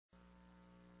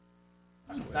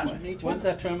When's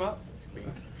that term up?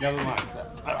 Never mind.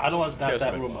 I don't want to start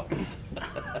that rumor.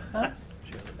 Huh?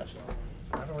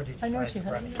 I've already I know decided she to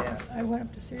had run it. again. I went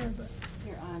up to see her, but.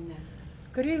 You're on now.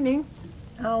 Good evening.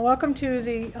 Welcome to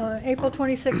the April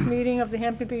 26th meeting of the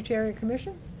Hampton Beach Area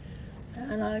Commission.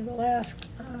 And I will ask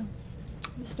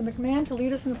Mr. McMahon to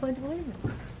lead us in the Pledge of Allegiance.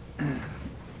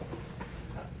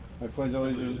 I pledge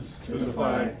allegiance to the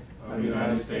flag of the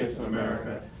United States of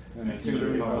America and to the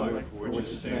republic for which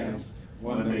it stands,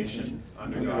 one nation,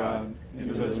 under God,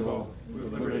 indivisible,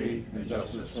 with liberty and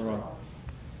justice for all.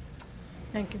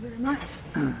 Thank you very much.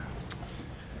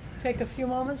 Take a few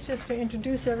moments just to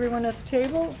introduce everyone at the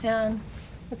table, and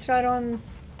let's start on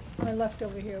my left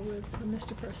over here with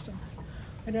Mr. Preston.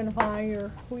 Identify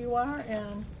who you are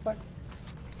and what.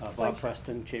 Bob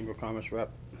Preston, Chamber of Commerce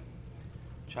rep.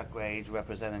 Chuck Rage,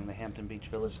 representing the Hampton Beach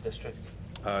Village District.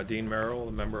 Dean Merrill,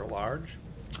 the member at large.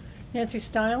 Nancy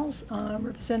Stiles,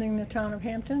 representing the town of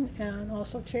Hampton and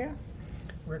also chair.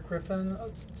 Rick Griffin,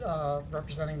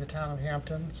 representing the town of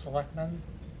Hampton, selectman.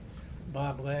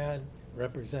 Bob Ladd,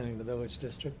 representing the Village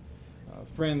District.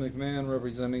 Fran McMahon,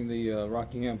 representing the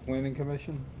Rockingham Planning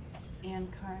Commission. Ann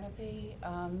Carnaby,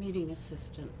 meeting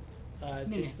assistant.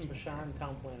 Jason Bashan,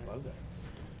 town planner.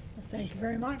 Thank you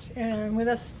very much. And with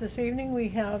us this evening, we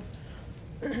have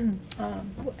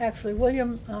actually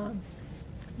William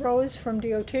Rose from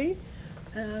DOT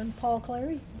and Paul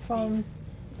Clary from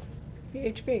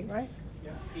Hbac, right?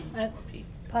 Yeah, And, Pete.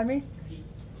 pardon me?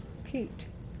 Pete.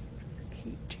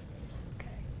 Pete.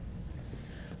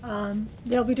 Okay.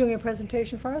 They'll be doing a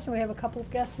presentation for us, and we have a couple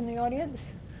of guests in the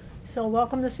audience. So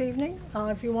welcome this evening.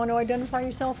 If you want to identify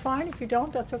yourself, fine. If you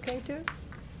don't, that's okay too.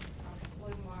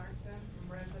 Lynn Larson,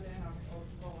 resident of Ocean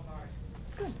Boulevard.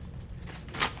 Good.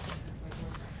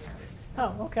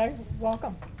 Oh, okay.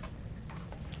 Welcome.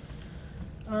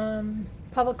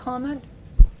 Public comment.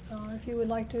 If you would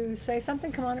like to say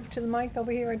something, come on up to the mic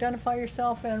over here. Identify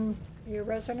yourself and your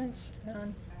residence.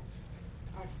 And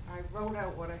I wrote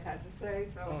out what I had to say,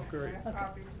 so Oh, great. I have Okay.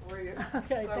 copies for you.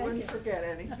 Okay, So I thank wouldn't you. forget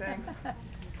anything.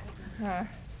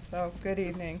 So, good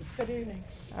evening. good evening.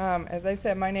 As I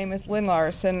said, my name is Lynn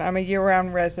Larson. I'm a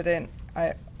year-round resident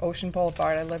at Ocean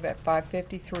Boulevard. I live at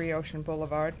 553 Ocean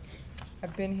Boulevard.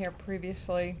 I've been here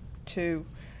previously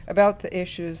about the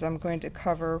issues I'm going to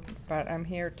cover, but I'm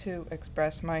here to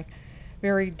express my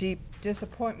very deep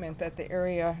disappointment that the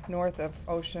area north of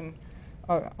Ocean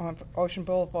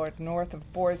Boulevard, north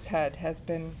of Boar's Head, has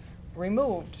been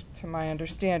removed, to my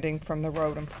understanding, from the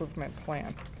road improvement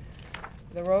plan.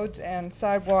 The roads and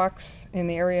sidewalks in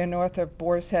the area north of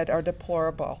Boar's Head are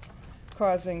deplorable,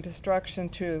 causing destruction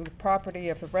to the property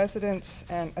of the residents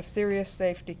and a serious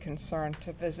safety concern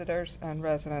to visitors and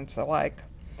residents alike.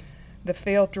 The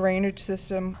failed drainage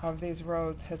system of these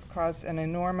roads has caused an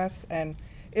enormous and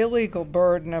illegal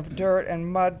burden of dirt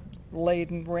and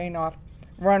mud-laden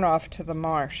runoff to the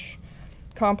marsh.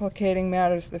 Complicating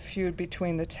matters, the feud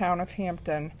between the town of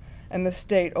Hampton and the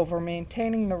state over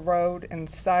maintaining the road and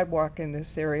sidewalk in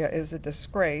this area is a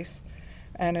disgrace,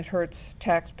 and it hurts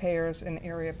taxpayers and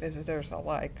area visitors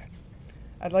alike.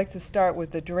 I'd like to start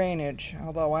with the drainage,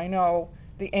 although I know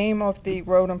the aim of the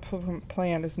road improvement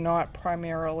plan is not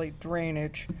primarily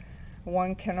drainage.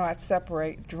 One cannot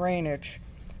separate drainage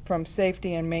from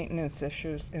safety and maintenance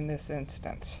issues in this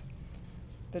instance.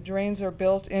 The drains are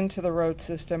built into the road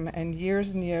system, and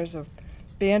years of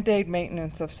Band-Aid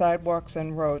maintenance of sidewalks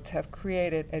and roads have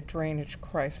created a drainage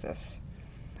crisis.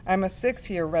 I'm a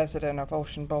 6-year resident of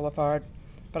Ocean Boulevard,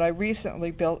 but I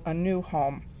recently built a new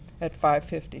home at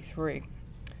 553.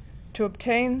 To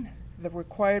obtain the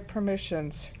required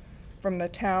permissions from the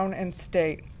town and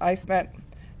state, I spent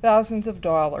thousands of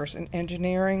dollars in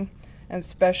engineering and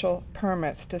special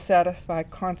permits to satisfy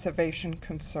conservation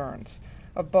concerns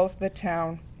of both the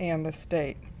town and the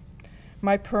state.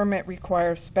 My permit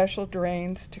requires special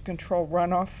drains to control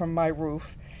runoff from my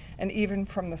roof and even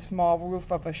from the small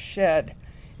roof of a shed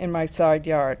in my side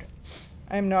yard.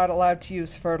 I am not allowed to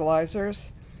use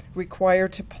fertilizers,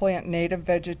 required to plant native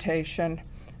vegetation,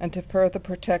 and to further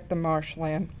protect the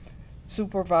marshland,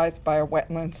 supervised by a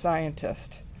wetland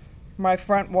scientist. My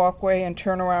front walkway and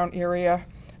turnaround area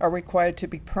are required to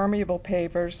be permeable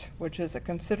pavers, which is a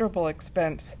considerable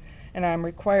expense, and I'm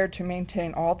required to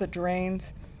maintain all the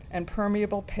drains and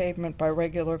permeable pavement by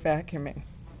regular vacuuming.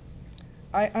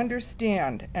 I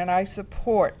understand and I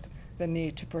support the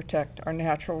need to protect our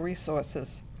natural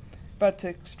resources, but it's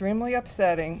extremely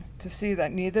upsetting to see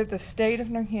that neither the state of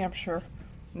New Hampshire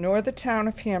nor the town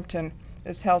of Hampton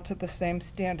is held to the same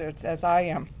standards as I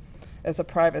am as a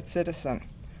private citizen.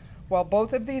 While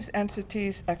both of these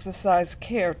entities exercise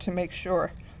care to make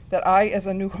sure that I, as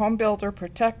a new home builder,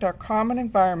 protect our common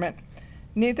environment,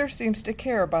 neither seems to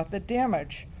care about the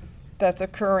damage that's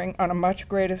occurring on a much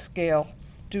greater scale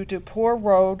due to poor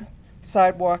road,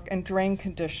 sidewalk, and drain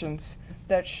conditions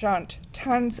that shunt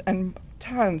tons and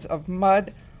tons of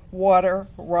mud, water,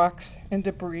 rocks, and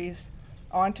debris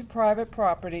onto private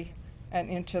property and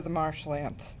into the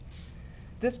marshlands.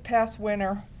 This past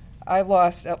winter, I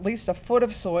lost at least a foot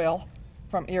of soil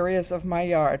from areas of my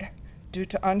yard due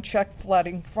to unchecked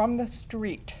flooding from the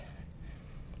street.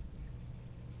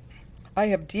 I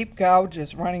have deep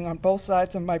gouges running on both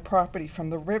sides of my property from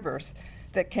the rivers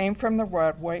that came from the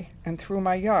roadway and through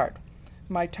my yard.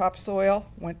 My topsoil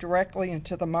went directly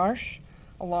into the marsh,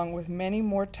 along with many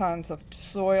more tons of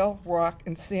soil, rock,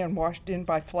 and sand washed in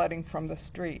by flooding from the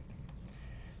street.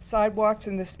 Sidewalks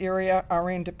in this area are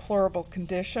in deplorable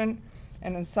condition,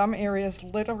 and in some areas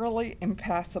literally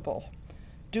impassable,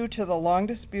 due to the long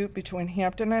dispute between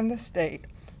Hampton and the state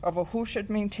over who should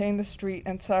maintain the street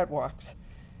and sidewalks.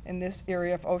 In this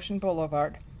area of Ocean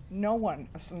Boulevard, no one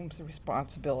assumes the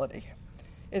responsibility.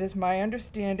 It is my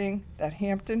understanding that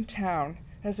Hampton Town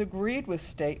has agreed with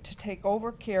state to take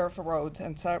over care of roads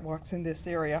and sidewalks in this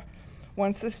area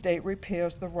once the state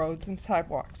repairs the roads and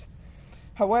sidewalks.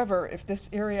 However, if this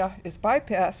area is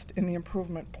bypassed in the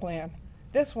improvement plan,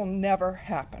 this will never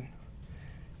happen.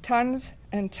 Tons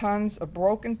and tons of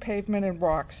broken pavement and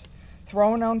rocks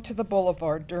thrown onto the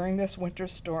boulevard during this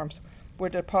winter's storms were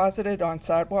deposited on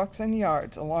sidewalks and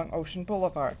yards along Ocean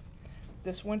Boulevard.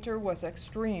 This winter was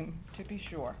extreme, to be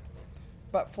sure,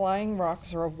 but flying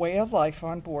rocks are a way of life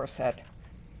on Boar's Head.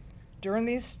 During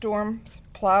these storms,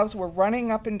 plows were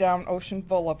running up and down Ocean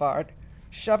Boulevard,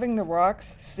 shoving the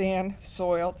rocks, sand,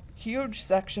 soil, huge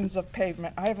sections of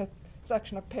pavement. I have a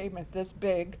section of pavement this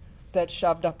big that's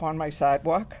shoved up on my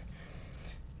sidewalk,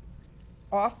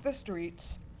 off the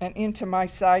streets and into my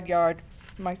side yard,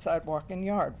 my sidewalk and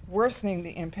yard, worsening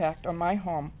the impact on my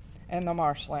home and the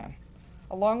marshland.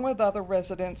 Along with other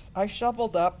residents, I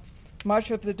shoveled up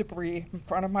much of the debris in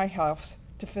front of my house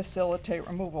to facilitate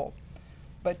removal.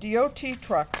 But DOT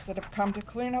trucks that have come to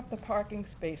clean up the parking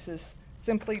spaces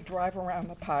simply drive around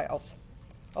the piles.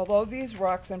 Although these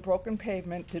rocks and broken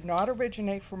pavement did not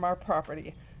originate from our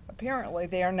property, apparently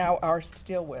they are now ours to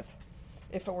deal with.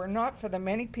 If it were not for the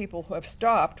many people who have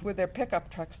stopped with their pickup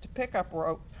trucks to pick up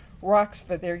rocks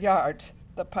for their yards,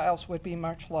 the piles would be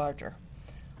much larger.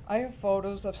 I have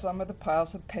photos of some of the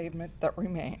piles of pavement that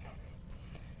remain.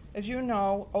 As you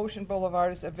know, Ocean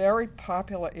Boulevard is a very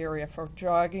popular area for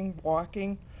jogging,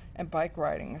 walking, and bike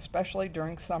riding, especially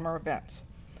during summer events.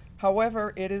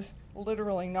 However, it is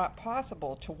literally not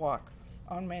possible to walk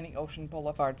on many Ocean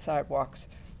Boulevard sidewalks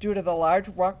due to the large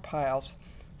rock piles,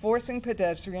 forcing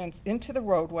pedestrians into the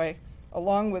roadway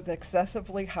along with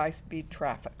excessively high-speed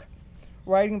traffic.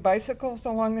 Riding bicycles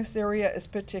along this area is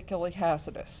particularly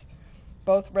hazardous.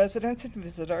 Both residents and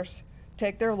visitors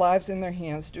take their lives in their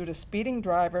hands due to speeding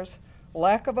drivers,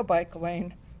 lack of a bike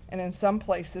lane, and in some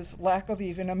places, lack of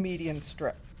even a median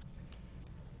strip.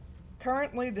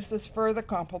 Currently, this is further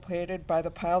complicated by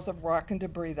the piles of rock and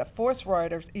debris that force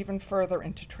riders even further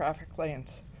into traffic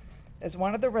lanes. As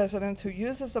one of the residents who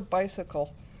uses a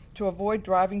bicycle to avoid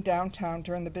driving downtown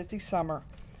during the busy summer,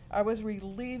 I was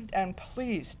relieved and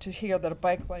pleased to hear that a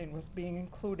bike lane was being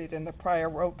included in the prior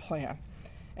road plan,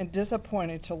 and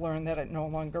disappointed to learn that it no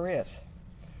longer is.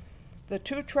 The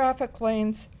 2 traffic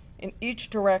lanes in each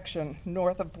direction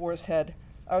north of Boar's Head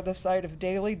are the site of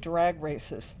daily drag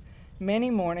races.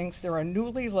 Many mornings there are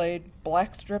newly laid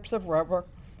black strips of rubber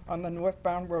on the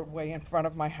northbound roadway in front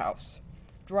of my house.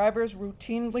 Drivers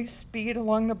routinely speed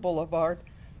along the boulevard,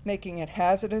 making it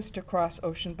hazardous to cross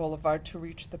Ocean Boulevard to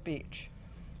reach the beach.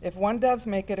 If one does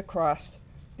make it across,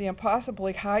 the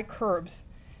impossibly high curbs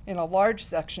in a large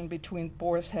section between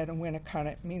Boar's Head and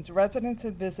Winnicott means residents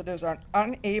and visitors are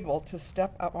unable to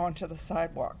step up onto the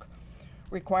sidewalk,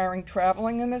 requiring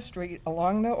traveling in the street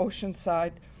along the ocean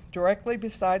side directly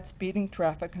beside speeding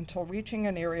traffic until reaching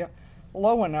an area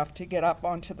low enough to get up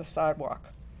onto the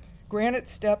sidewalk. Granite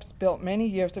steps built many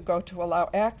years ago to allow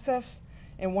access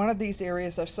in one of these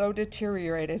areas are so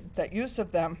deteriorated that use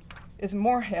of them is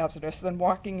more hazardous than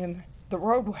walking in the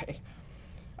roadway.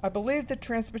 I believe the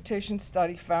transportation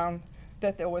study found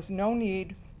that there was no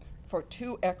need for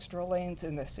 2 extra lanes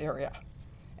in this area,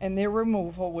 and their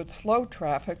removal would slow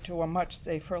traffic to a much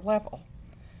safer level.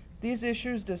 These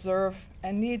issues deserve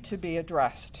and need to be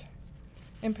addressed.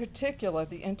 In particular,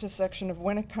 the intersection of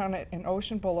Winnicott and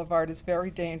Ocean Boulevard is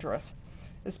very dangerous,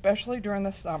 especially during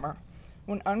the summer,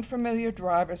 when unfamiliar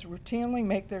drivers routinely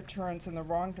make their turns in the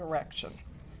wrong direction.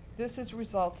 This has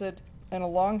resulted in a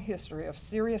long history of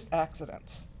serious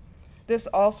accidents. This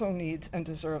also needs and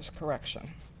deserves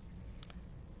correction.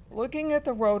 Looking at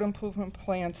the road improvement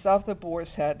plan south of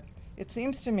Boar's Head, it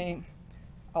seems to me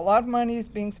a lot of money is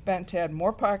being spent to add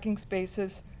more parking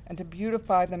spaces and to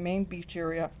beautify the main beach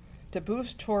area to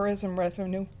boost tourism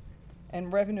revenue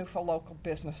and revenue for local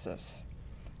businesses.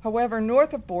 However,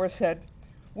 north of Boar's Head,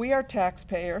 we are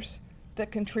taxpayers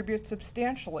that contribute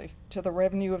substantially to the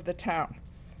revenue of the town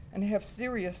and have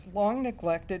serious, long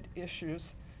neglected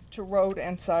issues to road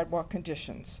and sidewalk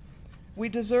conditions. We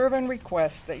deserve and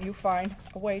request that you find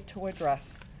a way to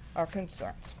address our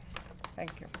concerns.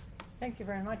 Thank you. Thank you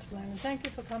very much, Lynn, and thank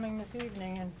you for coming this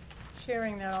evening and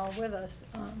sharing that all with us.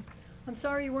 I'm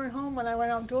sorry you weren't home when I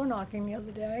went out door knocking the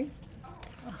other day.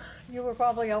 You were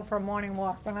probably out for a morning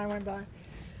walk when I went by.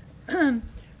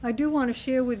 I do want to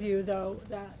share with you, though,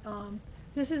 that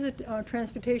this is a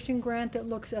transportation grant that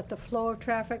looks at the flow of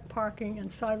traffic, parking,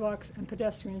 and sidewalks and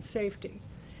pedestrian safety.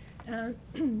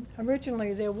 And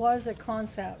originally, there was a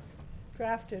concept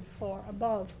drafted for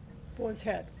above Boar's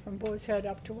Head, from Boar's Head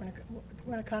up to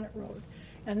Winnicott Road.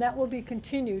 And that will be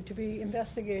continued to be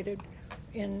investigated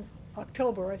in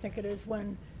October, I think it is,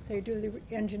 when they do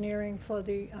the engineering for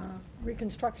the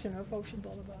reconstruction of Ocean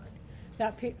Boulevard.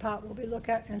 That part will be looked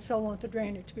at, and so won't the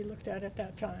drainage be looked at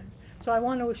that time. So I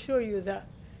want to assure you that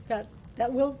that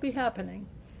will be happening.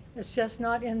 It's just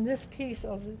not in this piece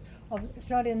it's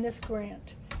not in this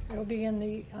grant. It'll be in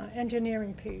the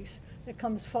engineering piece that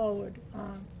comes forward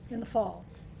in the fall.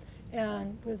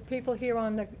 And with people here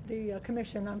on the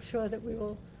commission, I'm sure that we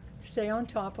will stay on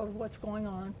top of what's going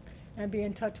on and be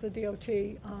in touch with DOT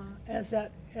as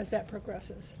that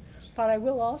progresses. But I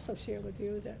will also share with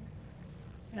you that,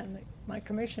 and my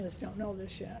commissioners don't know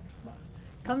this yet, but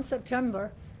come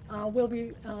September, we'll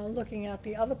be looking at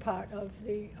the other part of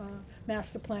the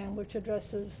master plan, which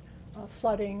addresses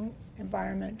flooding,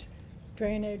 environment,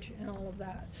 drainage, and all of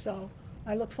that. So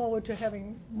I look forward to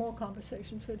having more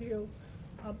conversations with you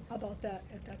about that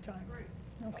at that time.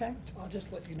 Okay? I'll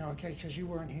just let you know, okay, because you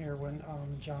weren't here when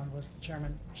John was the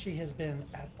chairman. She has been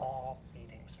at all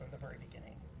meetings from the very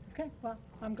beginning. Okay, well,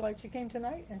 I'm glad she came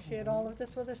tonight and shared all of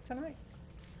this with us tonight.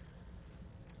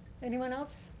 Anyone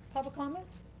else? Public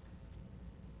comments?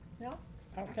 No?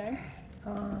 Okay.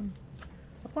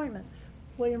 Appointments.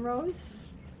 William Rose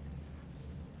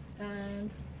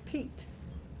and Pete.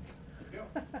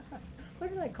 What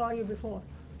did I call you before?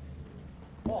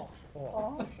 Paul.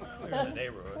 Paul? We're in the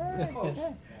neighborhood.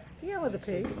 Okay. Yeah, with a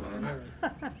P.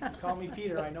 Call me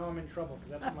Peter, I know I'm in trouble,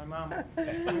 because that's what my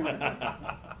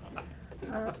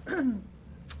mom.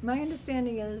 My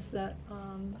understanding is that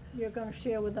you're going to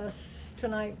share with us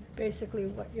tonight basically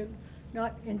what you're,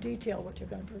 not in detail what you're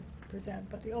going to present,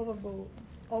 but the overview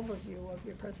of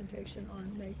your presentation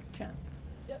on May 10th.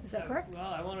 Yep. Is that correct?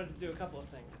 Well, I wanted to do a couple of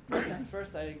things. Okay.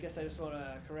 First, I guess I just want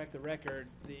to correct the record.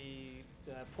 The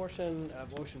portion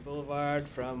of Ocean Boulevard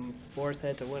from Boar's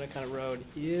Head to Winnicott Road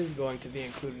is going to be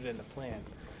included in the plan.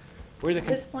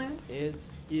 This plan?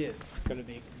 Is going to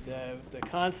be the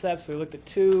concepts. We looked at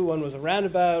two. One was a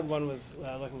roundabout. One was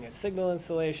looking at signal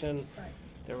installation. Right.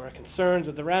 There were concerns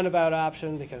with the roundabout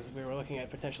option because we were looking at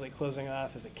potentially closing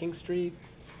off, is it King Street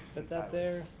that's out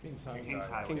there?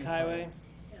 Kings Highway.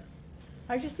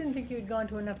 I just didn't think you'd gone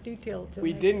to enough detail to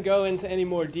We make didn't it. go into any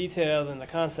more detail than the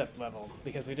concept level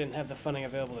because we didn't have the funding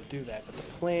available to do that. But the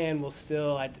plan will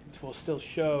still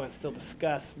show and still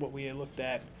discuss what we had looked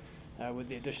at with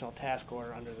the additional task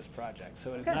order under this project.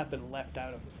 So it has Okay. not been left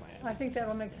out of the plan. I think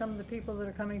that'll make some of the people that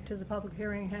are coming to the public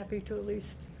hearing happy to at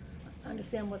least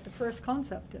understand what the first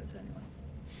concept is anyway.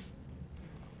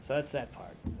 So that's that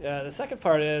part. The second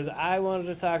part is I wanted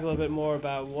to talk a little bit more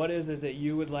about what is it that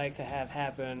you would like to have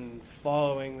happen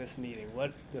following this meeting.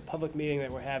 What the public meeting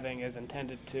that we're having is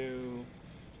intended to.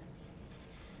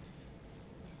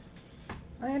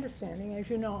 My understanding, as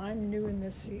you know, I'm new in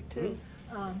this seat too.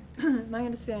 My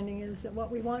understanding is that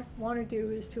what we want to do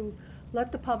is to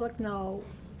let the public know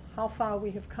how far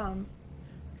we have come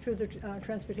through the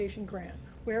transportation grant,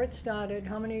 where it started,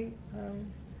 how many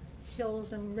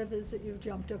hills and rivers that you've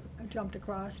jumped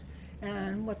across,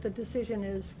 and what the decision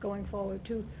is going forward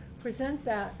to present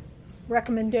that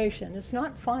recommendation. It's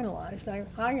not finalized.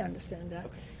 I understand that.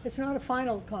 It's not a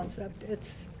final concept.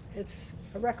 It's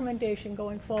a recommendation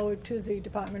going forward to the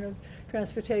Department of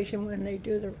Transportation when they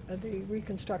do the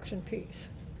reconstruction piece.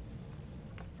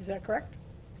 Is that correct?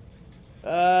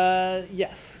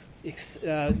 Yes.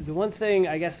 The one thing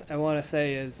I guess I want to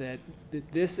say is that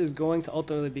this is going to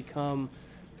ultimately become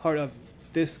part of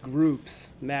this group's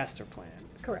master plan.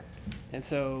 Correct. And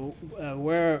so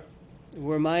where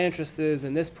my interest is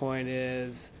in this point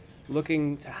is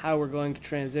looking to how we're going to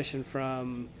transition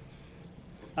from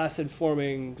us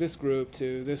informing this group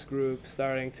to this group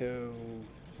starting to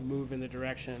move in the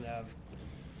direction of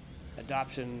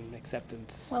adoption,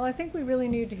 acceptance. Well, I think we really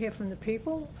need to hear from the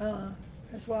people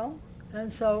as well.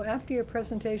 And so after your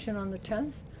presentation on the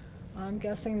 10th, I'm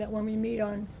guessing that when we meet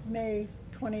on May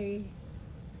 26th,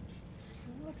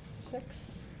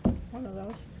 one of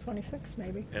those, 26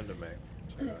 maybe. End of May.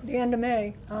 The end of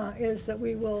May is that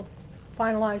we will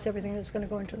finalize everything that's going to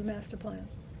go into the master plan.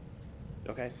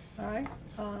 Okay. All right?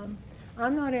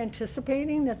 I'm not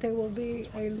anticipating that there will be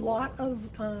a lot of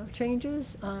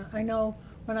changes. I know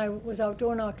when I was out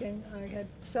door knocking, I had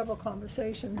several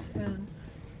conversations, and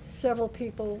several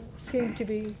people seemed to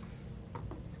be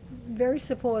very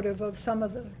supportive of some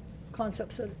of the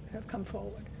concepts that have come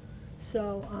forward.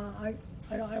 So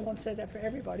I won't say that for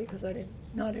everybody, because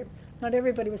not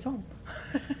everybody was home.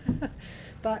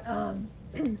 But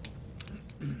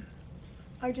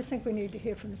I just think we need to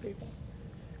hear from the people.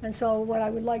 And so what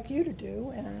I would like you to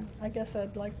do, and I guess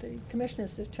I'd like the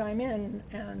commissioners to chime in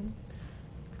and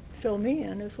fill me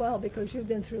in as well, because you've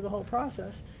been through the whole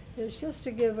process, is just to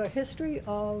give a history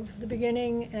of the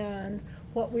beginning and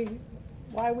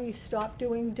why we stopped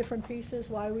doing different pieces,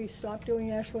 why we stopped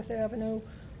doing Ashworth Avenue,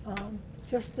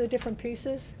 just the different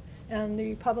pieces, and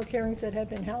the public hearings that had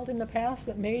been held in the past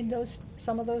that made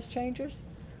some of those changes,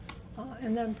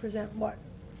 and then present what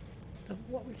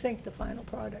we think the final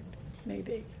product may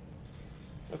be.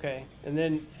 Okay, and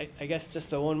then I guess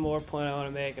just one more point I want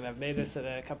to make, and I've made this at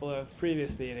a couple of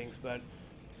previous meetings, but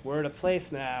we're at a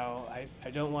place now, I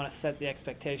don't want to set the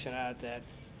expectation out that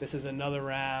this is another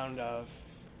round of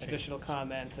additional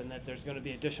comments and that there's going to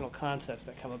be additional concepts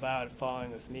that come about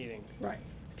following this meeting. Right.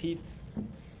 Pete's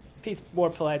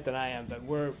more polite than I am, but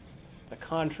the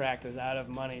contract is out of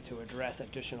money to address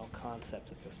additional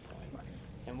concepts at this point. Right.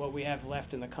 And what we have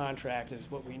left in the contract is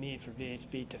what we need for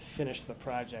VHB to finish the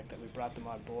project that we brought them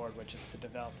on board, which is to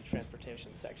develop the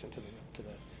transportation section to the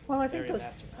Well, I think area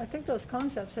master plan. I think those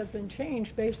concepts have been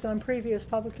changed based on previous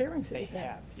public hearings that They we've had.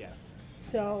 have, yes.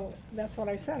 So that's what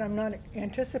I said. I'm not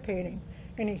anticipating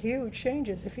any huge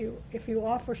changes. If you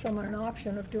offer someone an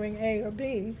option of doing A or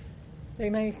B, they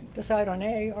may decide on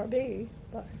A or B,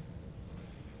 but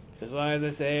As long as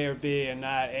it's A or B and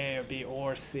not A or B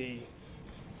or C.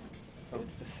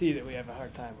 It's the C that we have a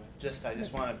hard time with. I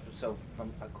just wanted, so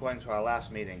according to our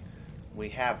last meeting, we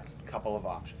have a couple of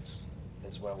options,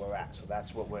 is where we're at. So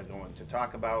that's what we're going to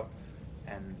talk about,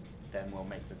 and then we'll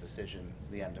make the decision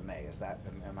the end of May.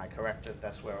 Am I correct that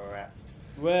that's where we're at?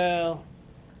 Well,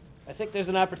 I think there's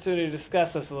an opportunity to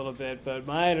discuss this a little bit, but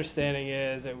my understanding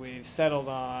is that we've settled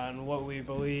on what we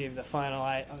believe the final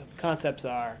concepts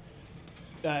are.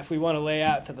 If we want to lay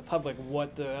out to the public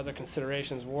what the other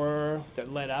considerations were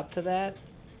that led up to that,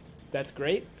 that's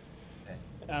great.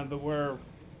 Okay. But we're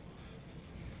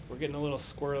getting a little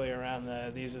squirrely around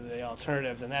these are the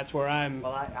alternatives, and that's where I'm.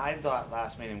 Well, I thought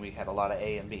last meeting we had a lot of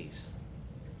A and Bs,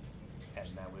 and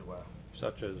then we were.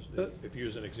 Such as, if you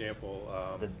use an example,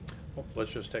 let's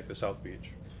just take the South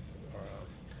Beach.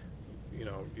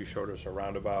 You showed us a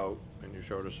roundabout, and you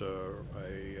showed us a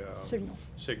signal.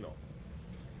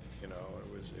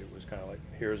 It was kind of like,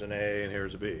 here's an A and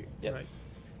here's a B. Yep. Right?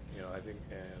 I think,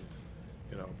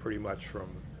 and pretty much from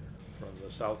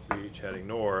the South Beach heading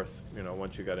north,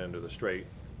 once you got into the straight,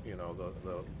 the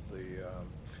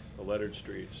lettered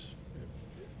streets,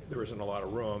 there isn't a lot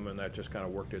of room, and that just kind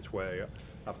of worked its way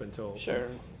up until. Sure,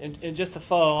 and just to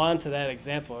follow on to that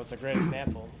example, it's a great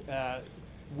example.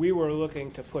 We were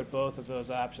looking to put both of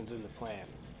those options in the plan.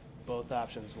 Both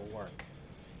options will work.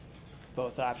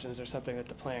 Both options are something that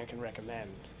the plan can recommend.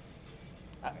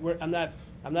 I'm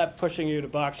not pushing you to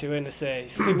box you in to say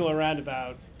signal a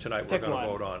roundabout. Tonight we're pick going to one.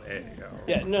 vote on A.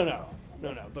 Yeah, no.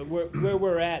 But where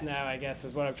we're at now, I guess,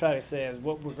 is what I'm trying to say is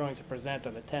what we're going to present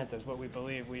on the 10th is what we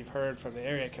believe we've heard from the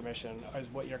area commission is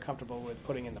what you're comfortable with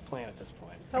putting in the plan at this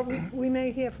point. But we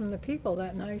may hear from the people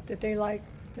that night that they like,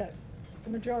 that the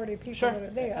majority of people Sure, that are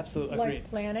there absolutely like agreed.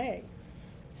 Plan A.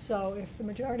 So if the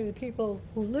majority of the people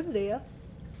who live there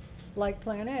like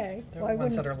Plan A, There are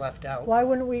ones that are left out. why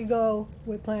wouldn't we go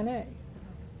with Plan A?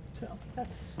 So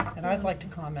that's. And I'd like to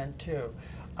comment too.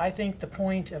 I think the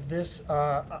point of this,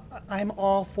 I'm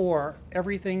all for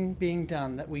everything being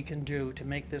done that we can do to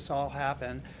make this all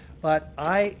happen. But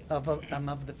I'm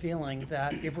of the feeling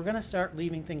that if we're going to start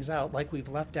leaving things out, like we've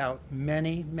left out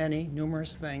many,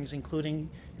 numerous things, including,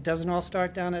 it doesn't all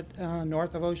start down at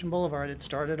north of Ocean Boulevard. It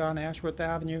started on Ashworth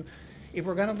Avenue. If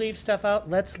we're gonna leave stuff out,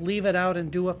 let's leave it out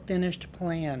and do a finished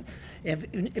plan.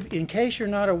 In case you're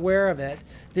not aware of it,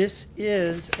 this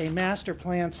is a master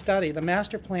plan study. The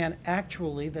master plan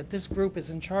actually that this group is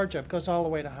in charge of goes all the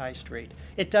way to High Street.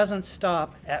 It doesn't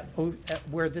stop at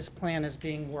where this plan is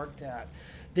being worked at.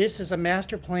 This is a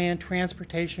master plan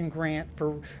transportation grant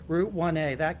for Route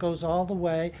 1A. That goes all the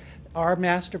way. Our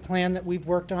master plan that we've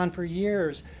worked on for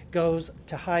years goes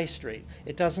to High Street.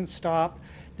 It doesn't stop.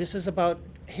 This is about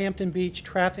Hampton Beach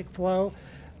traffic flow.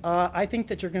 I think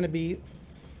that you're going to be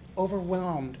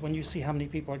overwhelmed when you see how many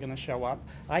people are going to show up.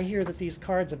 I hear that these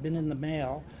cards have been in the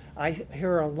mail. I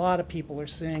hear a lot of people are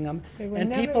seeing them. They were and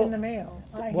never people, in the mail.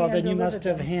 well, then you must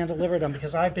have them. hand-delivered them,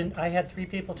 because I had 3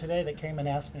 people today that came and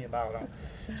asked me about them.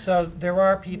 So there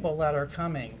are people that are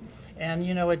coming. And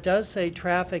you know, it does say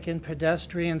traffic and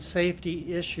pedestrian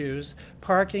safety issues,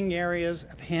 parking areas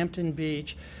of Hampton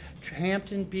Beach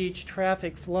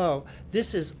traffic flow.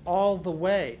 This is all the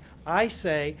way. I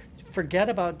say, forget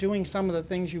about doing some of the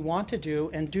things you want to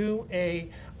do and do a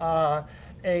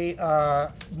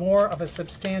more of a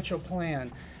substantial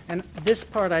plan. And this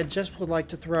part I just would like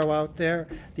to throw out there.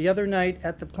 The other night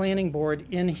at the planning board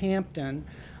in Hampton,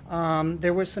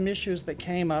 there were some issues that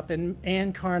came up, and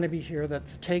Ann Carnaby here that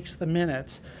takes the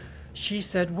minutes, she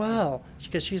said, well,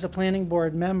 because she's a planning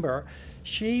board member,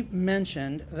 she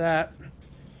mentioned that,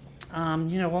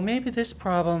 you know, well, maybe this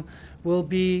problem will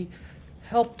be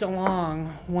helped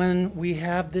along when we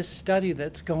have this study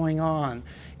that's going on.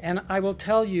 And I will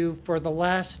tell you, for the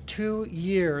last 2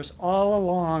 years, all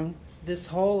along this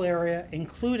whole area,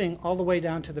 including all the way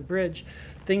down to the bridge,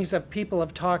 things that people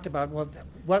have talked about, well,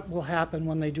 what will happen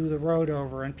when they do the road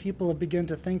over, and people have begun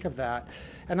to think of that.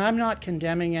 And I'm not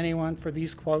condemning anyone for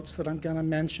these quotes that I'm going to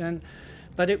mention,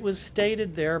 but it was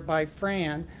stated there by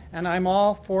Fran, and I'm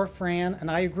all for Fran,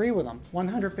 and I agree with him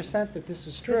 100% that this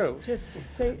is true.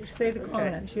 Just say the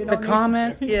comments. You The don't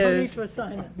comment need to, you don't need is, to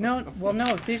assign it. no, well,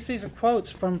 no, these are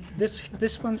quotes from,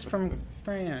 this one's from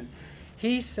Fran.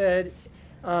 He said,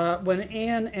 when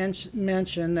Ann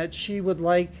mentioned that she would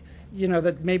like, you know,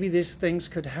 that maybe these things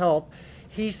could help,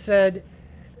 he said,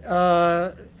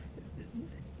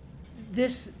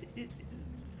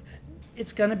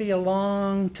 it's going to be a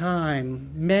long time,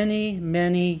 many,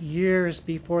 many years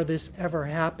before this ever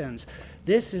happens.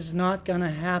 This is not going to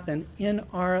happen in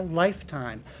our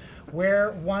lifetime.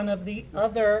 Where one of the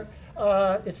other,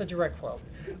 it's a direct quote,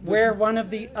 where one of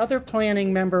the other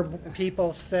planning member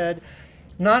people said,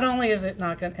 not only is it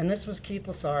not going, and this was Keith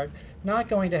Lassard, not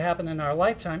going to happen in our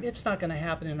lifetime, it's not going to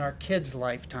happen in our kids'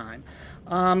 lifetime.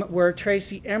 Where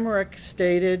Tracy Emmerich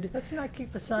stated, Let's not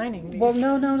keep assigning these. well,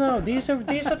 no. These are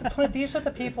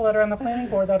the people that are on the planning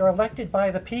board that are elected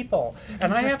by the people.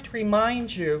 And I have to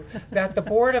remind you that the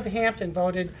Board of Hampton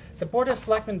voted, the Board of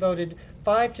Selectmen voted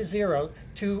 5-0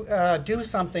 to do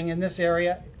something in this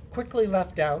area, quickly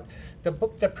left out.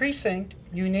 The precinct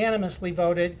unanimously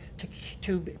voted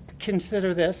to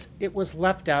consider this. It was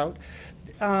left out.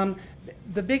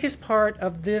 The biggest part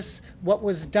of this, what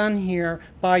was done here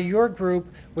by your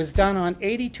group, was done on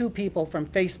 82 people from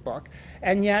Facebook,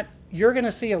 and yet you're going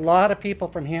to see a lot of people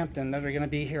from Hampton that are going to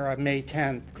be here on May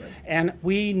 10th, and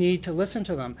we need to listen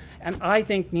to them. And I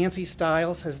think Nancy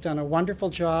Stiles has done a wonderful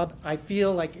job. I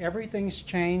feel like everything's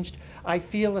changed. I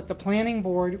feel that the planning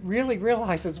board really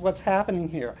realizes what's happening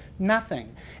here.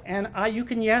 Nothing. And you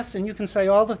can say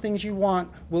all the things you want,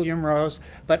 William Rose,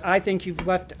 but I think you've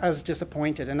left us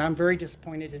disappointed, and I'm very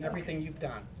disappointed in everything you've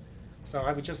done. So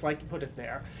I would just like to put it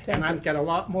there. And I've got a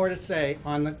lot more to say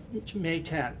on the May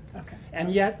 10th. Okay. And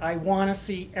yet I want to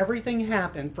see everything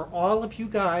happen for all of you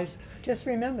guys Just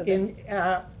remember that. in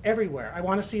everywhere. I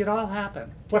want to see it all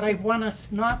happen. What I want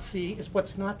to not see is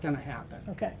what's not going to happen.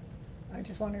 Okay. I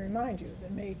just want to remind you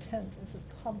that May 10th is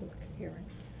a public hearing.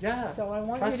 Yeah. So I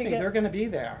want trust you to me, get- they're going to be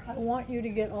there. I want you to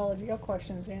get all of your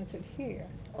questions answered here.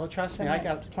 Oh, trust me, I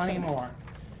got plenty more.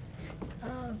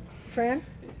 Fran?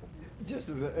 Just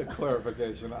as a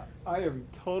clarification, I am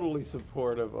totally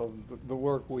supportive of the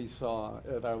work we saw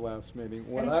at our last meeting.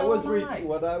 And so am I.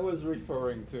 What I was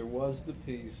referring to was the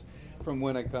piece from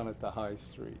Winnicott to High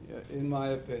Street. In my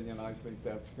opinion, I think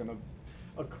that's going to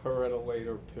occur at a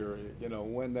later period, you know,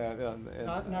 when that.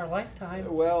 Not in our lifetime.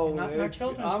 Well, and not in our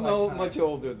children's I'm lifetime. much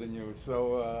older than you,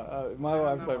 so my I don't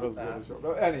lifetime know was about really that. short.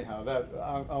 But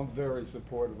anyhow, I'm very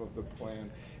supportive of the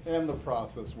plan and the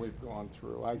process we've gone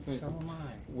through. I think So am I.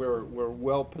 we're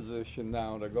well positioned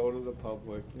now to go to the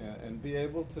public and be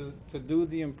able to do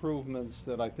the improvements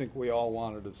that I think we all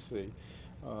wanted to see.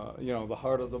 You know, the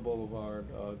heart of the boulevard,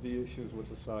 the issues with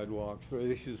the sidewalks, the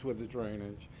issues with the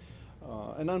drainage.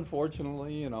 And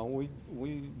unfortunately,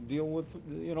 we deal with,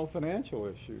 financial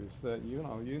issues that,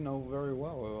 you know very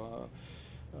well.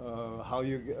 How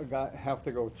you have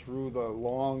to go through the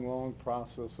long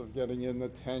process of getting in the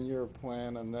 10-year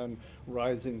plan and then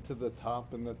rising to the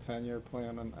top in the 10-year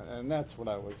plan, and that's what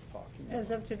I was talking about.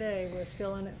 As of today, we're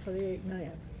still in it for the 8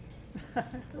 million.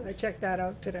 I checked that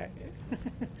out today.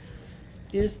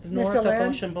 Is the Mr. north of Land?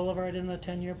 Ocean Boulevard in the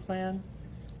 10-year plan?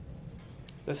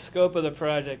 The scope of the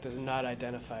project is not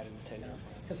identified in the 10-year plan.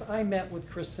 Because I met with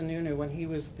Chris Sununu when he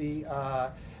was the,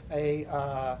 what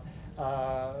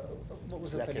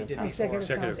was it that he did before? Executive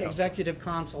counsel. Executive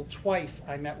counsel. Twice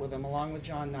I met with him, along with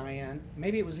John Nyan.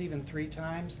 Maybe it was even 3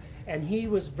 times. And he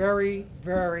was very,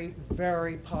 very,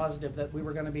 very positive that we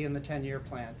were going to be in the 10-year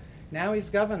plan. Now he's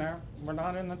governor. We're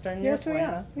not in the 10-year Yes, we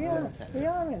plan. are. We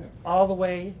are in it. All the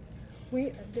way.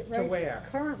 We, right, where?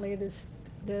 currently, there's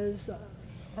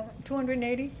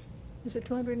 280, is it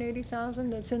 280,000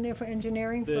 that's in there for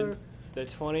engineering for? The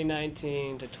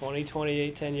 2019 to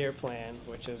 2028 10-year plan,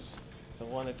 which is the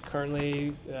one that's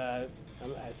currently, I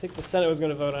think the Senate was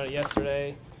going to vote on it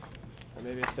yesterday, or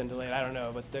maybe it's been delayed, I don't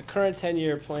know. But the current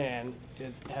 10-year plan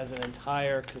has an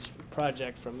entire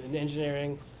project from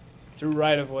engineering through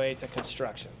right-of-way to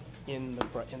construction in the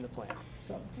plan.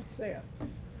 So, it's there.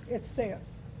 It's there.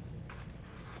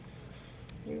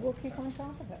 We will keep on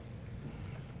top of it.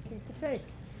 Keep the faith.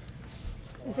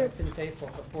 Is there, I've been faithful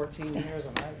for 14 years,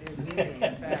 and it's easy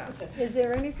and fast. is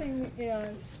there anything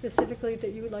specifically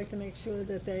that you would like to make sure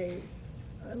that they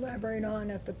elaborate on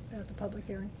at the public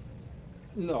hearing?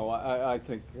 No, I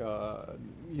think,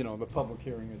 the public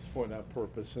hearing is for that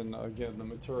purpose, and again, the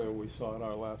material we saw at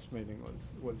our last meeting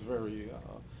was very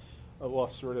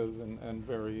illustrative and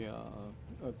very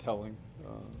telling.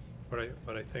 But I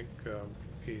think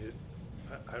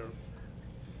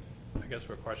I guess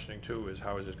we're questioning too is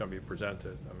how is this going to be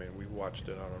presented? I mean, we watched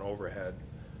it on an overhead,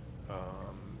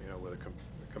 with a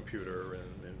computer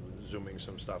and zooming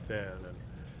some stuff in, and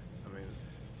I mean,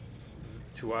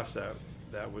 to us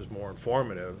that was more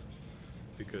informative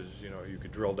because you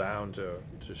could drill down to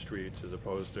streets as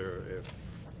opposed to if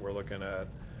we're looking at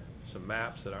some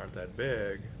maps that aren't that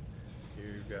big.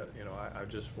 You've got I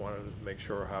just wanted to make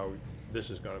sure how this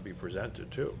is going to be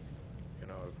presented too.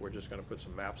 If we're just going to put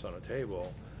some maps on a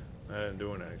table, that isn't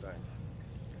doing anything.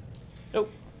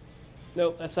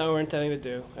 Nope, that's not what we're intending to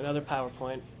do. Another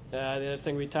PowerPoint. The other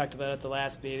thing we talked about at the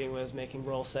last meeting was making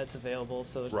roll sets available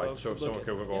so that Right, folks so would if someone look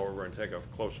could go over and take a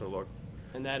closer look.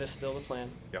 And that is still the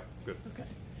plan. Yeah, good. Okay.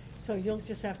 So you'll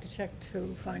just have to check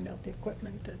to find out the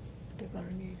equipment that they're gonna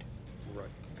need, Right.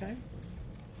 okay?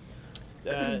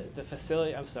 The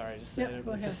facility, I'm sorry, Yeah, the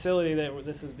go ahead. facility that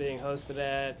this is being hosted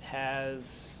at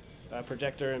has a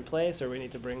projector in place, or we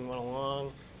need to bring one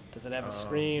along? Does it have a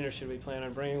screen, or should we plan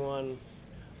on bringing one?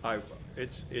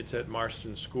 It's at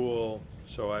Marston School,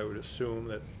 so I would assume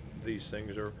that these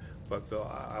things are, but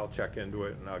I'll check into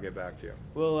it and I'll get back to you.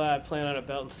 We'll plan on a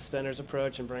belt and suspenders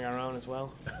approach and bring our own as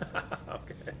well.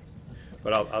 Okay.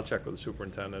 But I'll check with the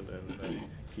superintendent and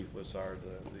Keith Lissard,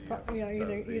 Yeah,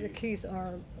 either Keith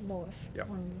or Lois, Yeah.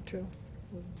 one of the two,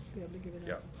 will be able to give you that.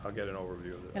 Yeah, I'll get an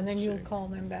overview of the. And then you'll seating. call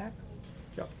them back?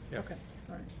 Yeah, yeah. Okay,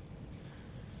 all right.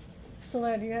 Mr.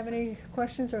 Ladd, do you have any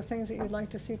questions or things that you'd like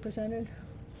to see presented?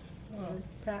 Or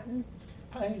Patton?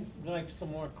 I'd like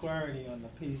some more clarity on the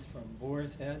piece from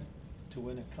Boar's Head to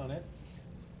Winnicott.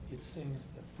 It seems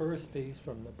the first piece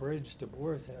from the bridge to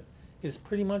Boar's Head is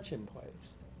pretty much in place.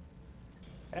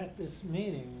 At this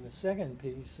meeting, the second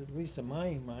piece, at least in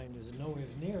my mind, is nowhere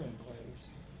near in place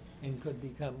and could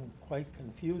become quite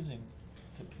confusing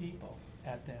to people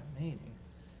at that meeting.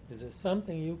 Is there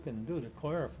something you can do to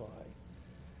clarify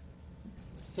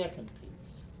the second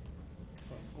piece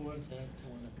from Boar's Head to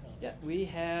Winnicott? Yeah, we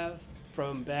have,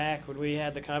 from back when we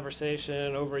had the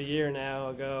conversation over a year now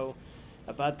ago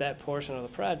about that portion of the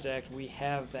project, we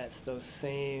have those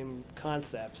same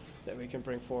concepts that we can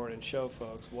bring forward and show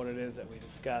folks what it is that we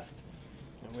discussed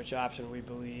and which option we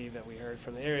believe that we heard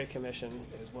from the area commission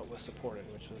is what was supported,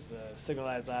 which was the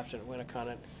signalized option at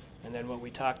Winnicott, and then what we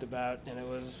talked about, and it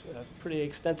was a pretty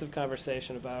extensive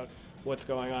conversation about what's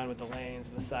going on with the lanes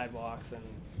and the sidewalks and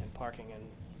parking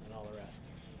and all the rest.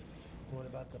 What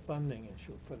about the funding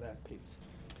issue for that piece?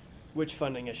 Which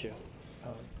funding issue?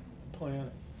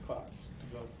 Plan costs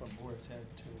to go from Boar's Head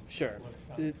to Sure.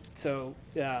 Winnicott. So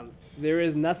there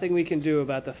is nothing we can do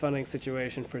about the funding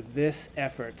situation for this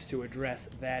effort to address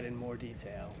that in more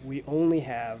detail. We only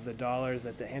have the dollars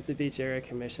that the Hampton Beach Area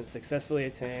Commission successfully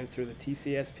attained through the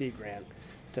TCSP grant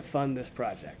to fund this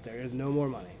project. There is no more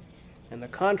money. And the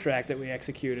contract that we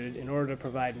executed in order to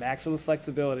provide maximum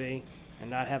flexibility and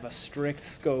not have a strict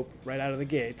scope right out of the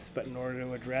gates, but in order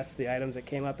to address the items that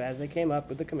came up as they came up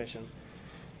with the commission,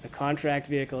 the contract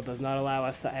vehicle does not allow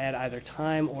us to add either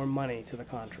time or money to the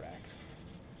contracts.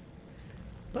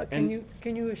 But And-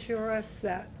 can you assure us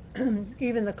that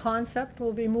even the concept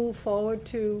will be moved forward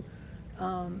to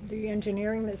the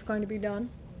engineering that's going to be done?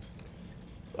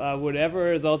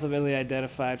 Whatever is ultimately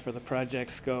identified for the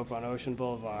project scope on Ocean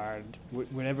Boulevard,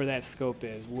 whatever that scope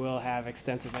is, will have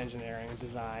extensive engineering,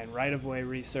 design, right-of-way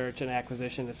research and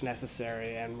acquisition if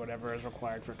necessary, and whatever is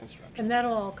required for construction. And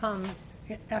that'll all come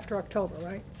after October,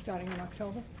 right? Starting in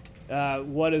October?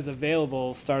 What is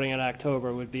available starting in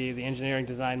October would be the engineering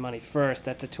design money first.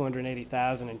 That's a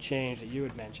 $280,000 and change that you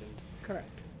had mentioned. Correct.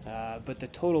 But the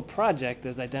total project,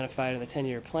 as identified in the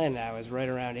 10-year plan now, is right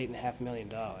around $8.5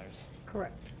 million.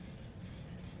 Correct.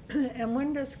 And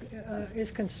when does,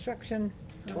 is construction?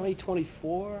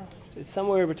 2024? It's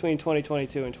somewhere between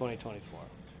 2022 and 2024.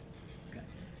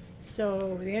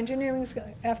 So the engineering's,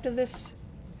 after this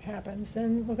happens,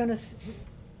 then we're gonna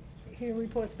hear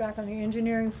reports back on the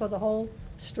engineering for the whole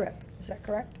strip. Is that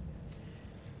correct?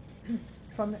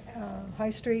 From High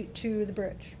Street to the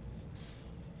bridge.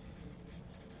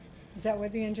 Is that where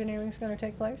the engineering's gonna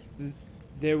take place?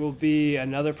 There will be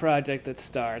another project that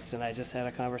starts, and I just had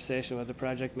a conversation with the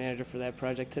project manager for that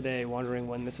project today, wondering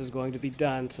when this is going to be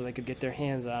done, so they could get their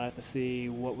hands on it to see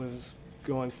what was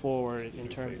going forward in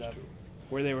terms phase of two.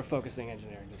 where they were focusing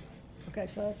engineering design. Okay,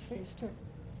 so that's phase 2.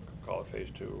 Call it phase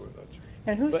 2, or that's.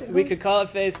 And who's? But we could call it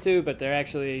phase 2, but they're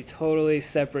actually totally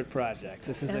separate projects.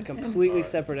 This is a And- completely Alright.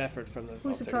 separate effort from the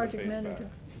Who's the take the project phase back. manager?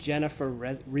 Jennifer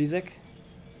Rezick.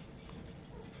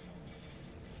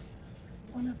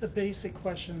 One of the basic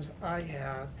questions I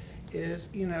have is,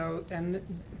 you know, and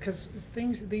because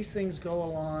these things go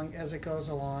along as it goes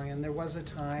along, and there was a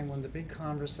time when the big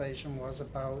conversation was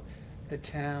about the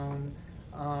town.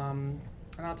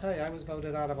 And I'll tell you, I was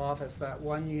voted out of office that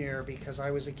one year because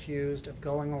I was accused of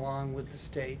going along with the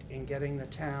state and getting the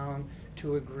town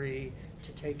to agree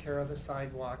to take care of the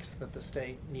sidewalks that the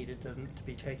state needed to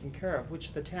be taken care of,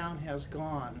 which the town has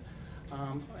gone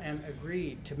and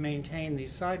agreed to maintain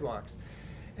these sidewalks.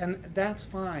 And that's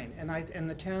fine, and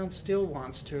the town still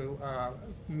wants to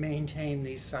maintain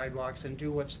these sidewalks and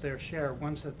do what's their share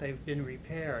once that they've been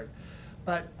repaired.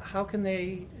 But how can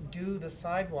they do the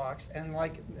sidewalks, and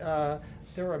like,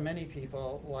 there are many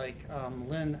people like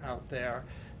Lynn out there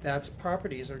that's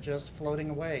properties are just floating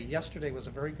away. Yesterday was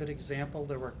a very good example.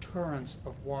 There were torrents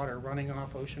of water running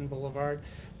off Ocean Boulevard.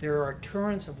 There are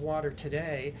torrents of water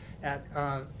today at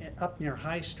up near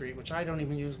High Street, which I don't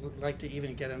even like to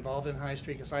even get involved in High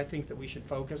Street because I think that we should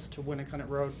focus to Winnicott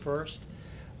Road first.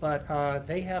 But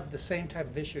they have the same type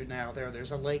of issue now.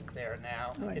 There's a lake there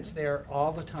now. Oh, yeah. It's there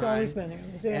all the time. It's always been there.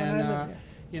 It was there when I lived there.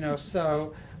 You know,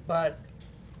 so, but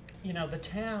you know, the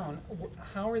town,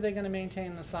 how are they gonna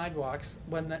maintain the sidewalks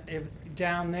when if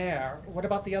down there, what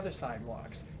about the other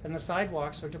sidewalks? And the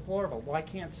sidewalks are deplorable. Why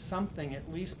can't something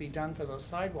at least be done for those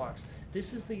sidewalks?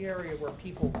 This is the area where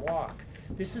people walk.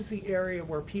 This is the area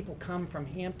where people come from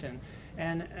Hampton.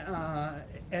 And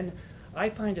I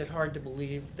find it hard to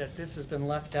believe that this has been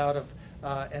left out of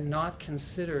and not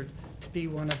considered to be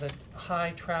one of the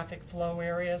high traffic flow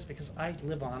areas, because I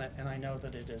live on it and I know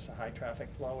that it is a high traffic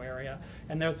flow area.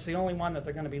 And it's the only one that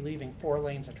they're gonna be leaving 4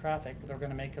 lanes of traffic. They're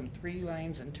gonna make them 3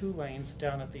 lanes and 2 lanes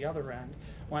down at the other end,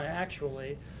 when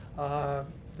actually,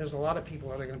 there's a lot of people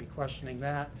that are gonna be questioning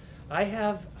that. I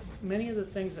have many of the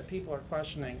things that people are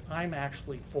questioning, I'm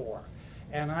actually for.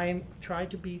 And I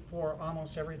tried to be for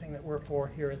almost everything that we're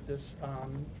for here at this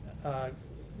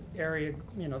area,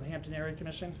 you know, the Hampton Area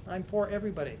Commission. I'm for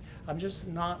everybody. I'm just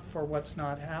not for what's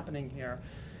not happening here.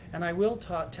 And I will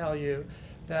tell you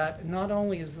that not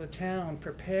only is the town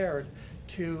prepared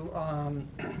to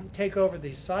take over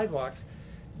these sidewalks,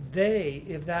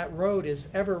 if that road is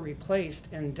ever replaced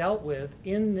and dealt with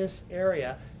in this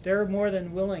area, they're more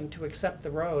than willing to accept the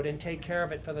road and take care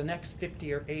of it for the next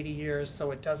 50 or 80 years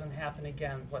so it doesn't happen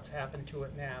again, what's happened to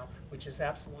it now, which is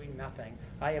absolutely nothing.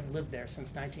 I have lived there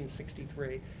since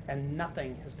 1963, and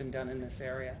nothing has been done in this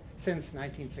area since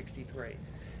 1963.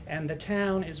 And the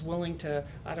town is willing to,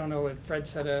 I don't know if Fred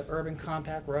said a urban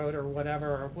compact road or whatever,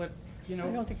 or what, you know.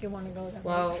 I don't think you want to go that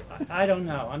Well, much. I don't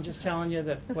know. I'm just telling you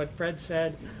that what Fred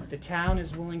said, the town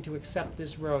is willing to accept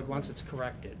this road once it's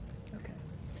corrected. Okay.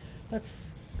 Let's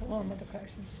go on with the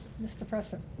questions. Mr.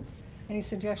 Preston, any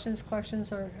suggestions,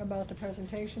 questions, or about the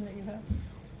presentation that you have?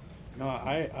 No,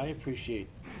 I appreciate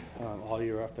all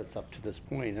your efforts up to this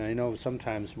point, and I know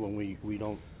sometimes when we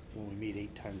meet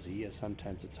 8 times a year,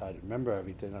 sometimes it's hard to remember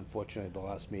everything. Unfortunately, the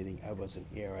last meeting, I wasn't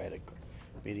here. I had a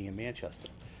meeting in Manchester.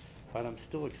 But I'm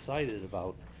still excited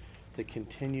about the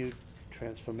continued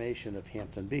transformation of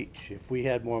Hampton Beach. If we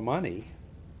had more money,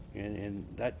 and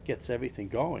that gets everything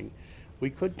going, we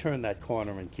could turn that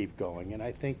corner and keep going, and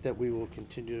I think that we will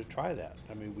continue to try that.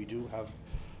 I mean, we do have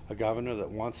a governor that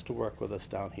wants to work with us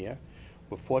down here.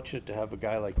 We're fortunate to have a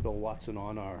guy like Bill Watson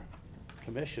on our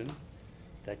commission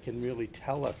that can really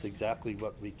tell us exactly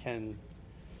what we can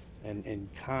and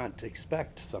can't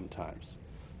expect sometimes.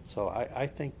 So I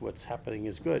think what's happening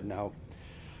is good. Now,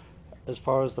 as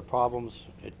far as the problems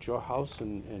at your house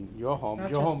and your home Not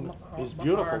is just our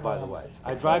beautiful, by the homes, way. it's the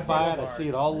I drive by it, I boulevard. see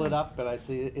it all lit up, and I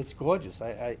see it's gorgeous.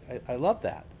 I love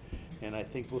that. And I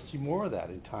think we'll see more of that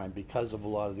in time because of a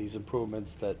lot of these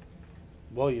improvements that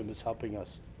William is helping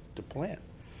us to plan.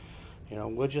 You know,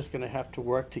 we're just gonna have to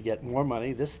work to get more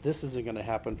money. This isn't gonna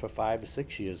happen for 5 or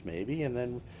 6 years maybe, and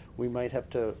then we might have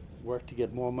to work to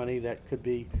get more money that could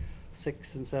be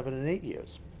 6 and 7 and 8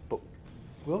 years. But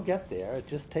we'll get there, it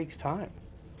just takes time.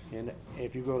 And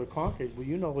if you go to Concord, well,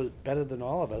 you know it better than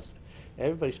all of us,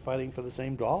 everybody's fighting for the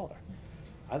same dollar.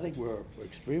 I think we're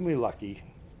extremely lucky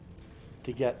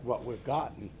to get what we've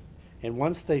gotten. And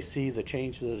once they see the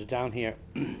changes that are down here,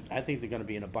 I think they're gonna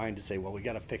be in a bind to say, well, we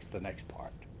gotta fix the next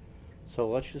part. So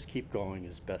let's just keep going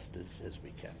as best as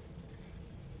we can.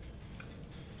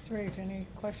 Mr. Rage, any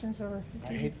questions or?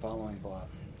 I hate following Bob.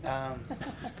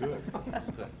 Good. It's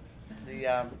good.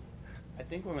 I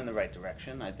think we're in the right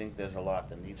direction. I think there's a lot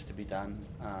that needs to be done.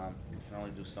 We can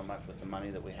only do so much with the money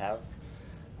that we have.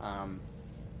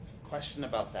 Question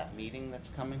about that meeting that's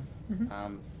coming.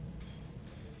 Mhm.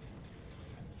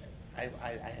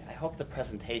 I hope the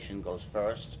presentation goes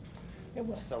first. It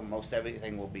will. So most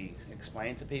everything will be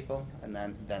explained to people, and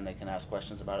then they can ask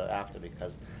questions about it after,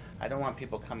 because I don't want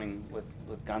people coming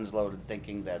with guns loaded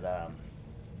thinking that,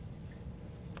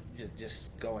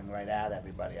 just going right at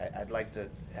everybody. I'd like to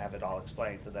have it all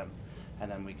explained to them,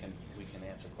 and then we can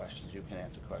answer questions, you can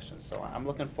answer questions. So I'm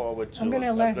looking forward to I'm a gonna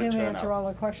good let him turnout. answer all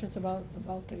the questions about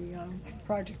the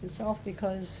project itself,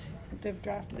 because they've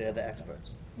drafted They're it. the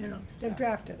experts. You know, they've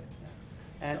drafted it.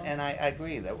 And I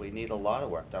agree that we need a lot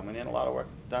of work done. We need a lot of work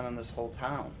done in this whole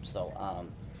town. So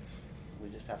we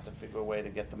just have to figure a way to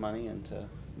get the money and to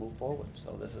move forward.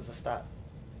 So this is a start.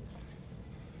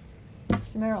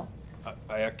 Mr. Merrill?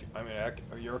 I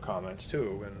mean, your comments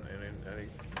too, and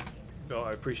Bill,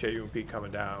 I appreciate you and Pete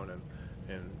coming down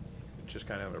and just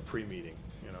kind of having a pre-meeting,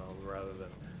 you know, rather than,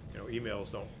 you know,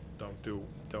 emails don't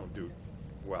do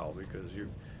well, because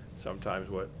sometimes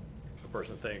what a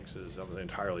person thinks is something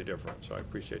entirely different. So I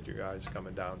appreciate you guys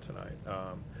coming down tonight.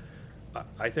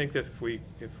 I think that if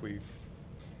we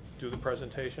do the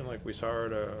presentation like we saw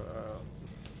it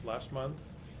last month,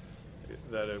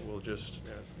 that it will just,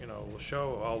 you know, will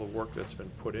show all the work that's been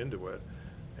put into it,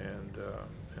 and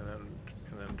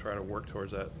then try to work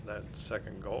towards that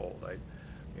second goal.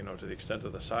 You know, to the extent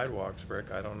of the sidewalks,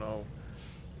 Rick, I don't know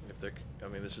if I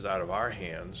mean, this is out of our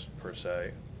hands per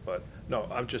se, but no,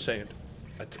 I'm just saying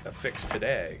a fix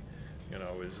today. You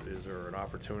know, is there an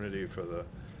opportunity for the,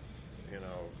 you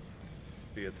know,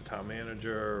 be it the town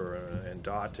manager and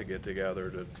Dot to get together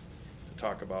to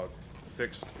talk about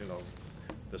fix, you know,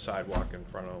 the sidewalk in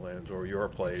front of Lynn's or your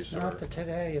place? It's not the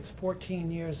today, it's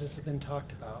 14 years this has been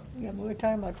talked about. Yeah, but we're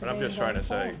talking about But I'm today just and trying to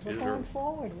going say, forward. We're going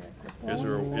forward, Rick. We're Is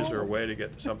going there a forward. way to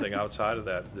get something outside of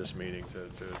this meeting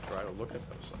to try to look at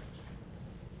those things?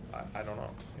 I don't know,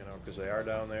 you know, because they are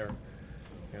down there,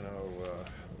 you know,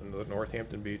 and the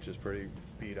Northampton Beach is pretty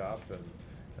beat up and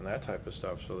that type of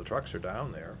stuff, so the trucks are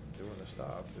down there doing the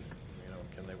stuff. You know,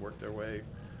 can they work their way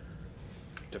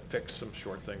to fix some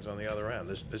short things on the other end?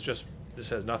 This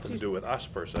has nothing to do with us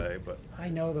per se, but I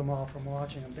know them all from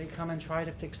watching them. They come and try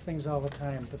to fix things all the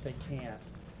time, but they can't,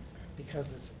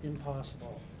 because it's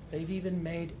impossible. They've even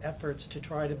made efforts to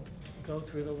try to go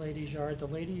through the lady's yard. The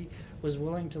lady was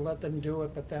willing to let them do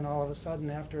it, but then all of a sudden,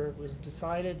 after it was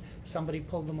decided, somebody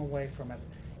pulled them away from it,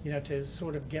 you know, to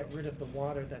sort of get rid of the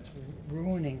water that's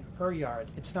ruining her yard.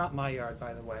 It's not my yard,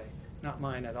 by the way, not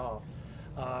mine at all.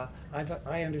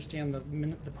 I understand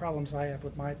the problems I have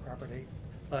with my property,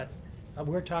 but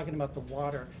we're talking about the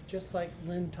water, just like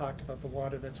Lynn talked about the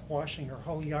water that's washing her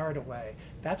whole yard away.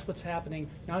 That's what's happening,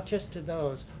 not just to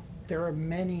those. There are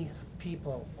many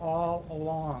people all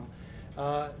along.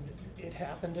 It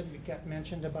happened, and it got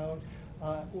mentioned about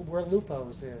where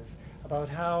Lupo's is, about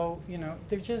how, you know,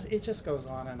 it just goes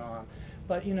on and on.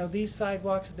 But, you know, these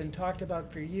sidewalks have been talked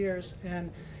about for years,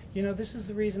 and, You know, this is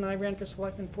the reason I ran for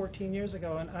selectman 14 years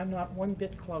ago, and I'm not one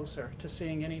bit closer to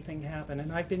seeing anything happen.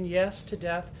 And I've been yes to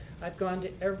death. I've gone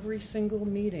to every single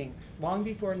meeting, long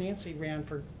before Nancy ran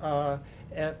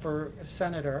for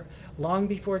senator, long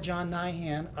before John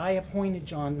Nyhan. I appointed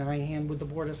John Nyhan with the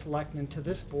Board of Selectmen to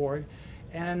this board.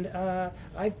 And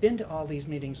I've been to all these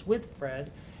meetings with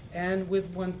Fred and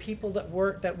with when people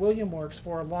that William works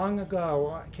for long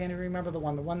ago. I can't even remember the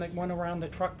one that went around the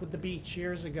truck with the beach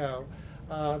years ago.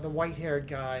 The white-haired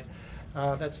guy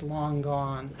that's long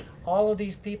gone. All of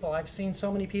these people, I've seen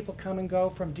so many people come and go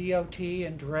from DOT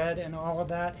and DRED and all of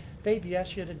that. They've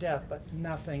yes you to death, but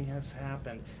nothing has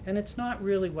happened. And it's not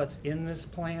really what's in this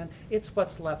plan, it's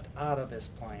what's left out of this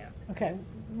plan. Okay,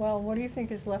 well, what do you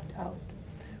think is left out?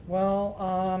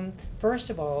 Well, first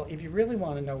of all, if you really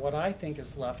want to know what I think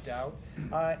is left out,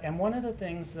 and one of the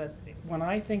things that, when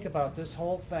I think about this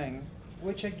whole thing,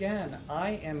 which again,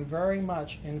 I am very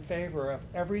much in favor of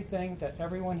everything that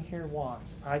everyone here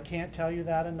wants. I can't tell you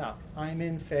that enough. I'm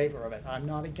in favor of it. I'm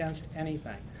not against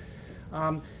anything.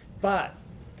 But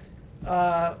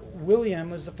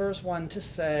William was the first one to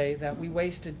say that we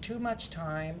wasted too much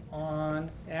time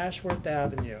on Ashworth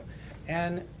Avenue.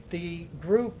 And the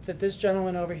group that this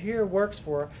gentleman over here works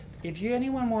for, if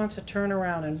anyone wants to turn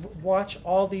around and watch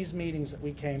all these meetings that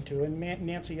we came to, and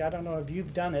Nancy, I don't know if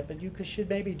you've done it, but you should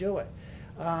maybe do it.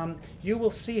 You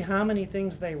will see how many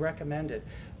things they recommended.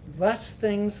 Less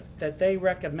things that they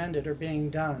recommended are being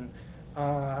done.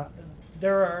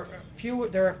 There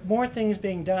are more things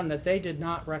being done that they did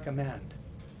not recommend.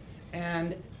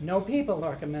 And no people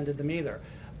recommended them either.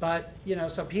 But, you know,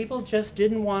 so people just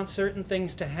didn't want certain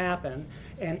things to happen.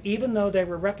 And even though they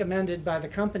were recommended by the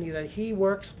company that he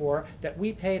works for, that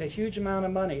we paid a huge amount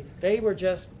of money, they were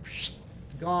just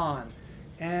gone.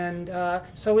 And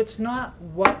so it's not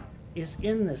what is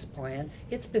in this plan,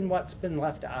 it's been what's been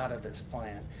left out of this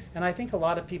plan. And I think a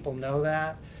lot of people know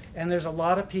that, and there's a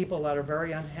lot of people that are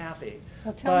very unhappy.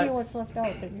 Well, tell me what's left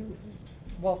out that you...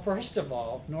 Well, first of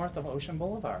all, north of Ocean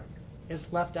Boulevard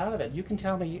is left out of it. You can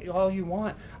tell me all you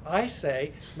want. I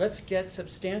say, let's get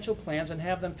substantial plans and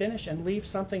have them finish and leave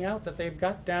something out that they've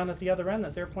got down at the other end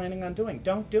that they're planning on doing.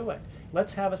 Don't do it.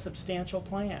 Let's have a substantial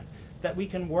plan that we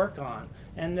can work on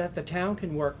and that the town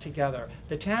can work together.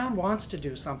 The town wants to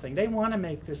do something. They want to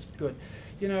make this good.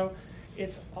 You know,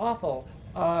 it's awful.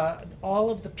 All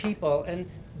of the people, and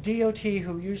DOT,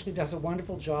 who usually does a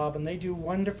wonderful job, and they do a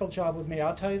wonderful job with me.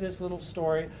 I'll tell you this little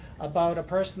story about a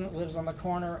person that lives on the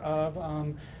corner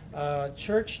of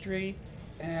Church Street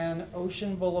and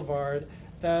Ocean Boulevard.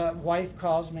 The wife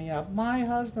calls me up. My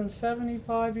husband's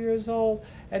 75 years old,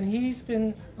 and he's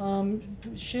been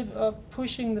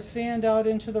pushing the sand out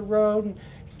into the road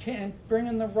and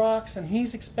bringing the rocks, and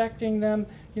he's expecting them,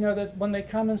 you know, that when they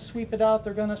come and sweep it out,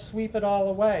 they're going to sweep it all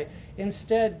away.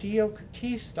 Instead,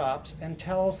 DOT stops and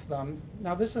tells them,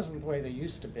 now this isn't the way they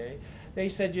used to be. They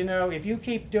said, you know, if you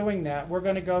keep doing that, we're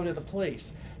going to go to the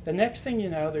police. The next thing you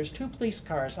know, there's 2 police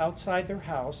cars outside their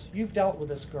house. You've dealt with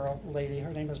this lady,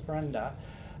 her name is Brenda.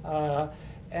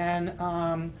 And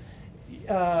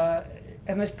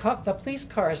the police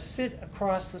cars sit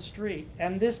across the street,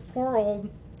 and this poor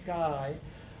old guy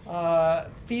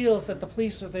feels that the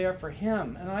police are there for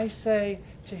him. And I say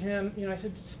to him, you know, I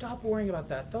said, stop worrying about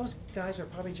that. Those guys are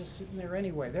probably just sitting there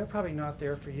anyway. They're probably not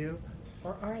there for you,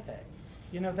 or are they?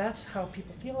 You know, that's how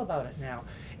people feel about it now.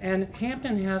 And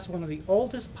Hampton has one of the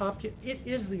oldest it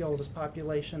is the oldest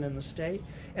population in the state.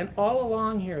 And all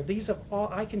along here,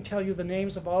 I can tell you the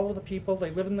names of all of the people.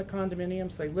 They live in the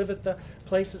condominiums. They live at the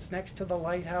places next to the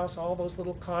lighthouse, all those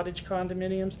little cottage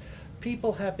condominiums.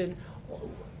 People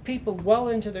well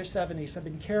into their 70s have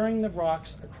been carrying the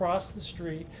rocks across the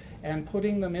street and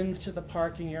putting them into the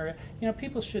parking area. You know,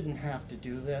 people shouldn't have to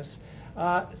do this.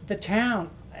 The town,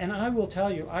 and I will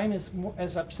tell you, I'm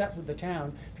as upset with the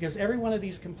town because every one of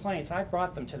these complaints, I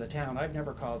brought them to the town. I've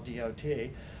never called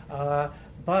DOT.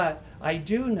 But I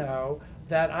do know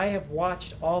that I have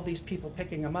watched all these people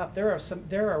picking them up. There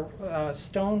are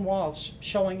stone walls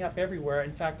showing up everywhere.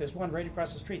 In fact, there's one right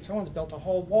across the street. Someone's built a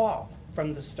whole wall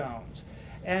from the stones.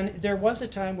 And there was a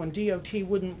time when DOT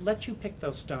wouldn't let you pick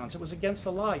those stones. It was against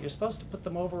the law. You're supposed to put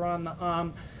them over on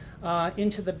the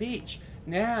into the beach.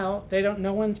 Now they don't.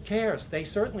 No one cares. They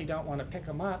certainly don't want to pick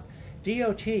them up.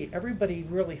 DOT. Everybody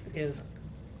really is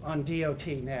on DOT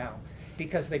now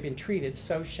because they've been treated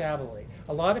so shabbily.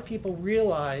 A lot of people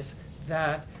realize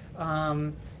that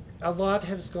a lot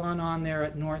has gone on there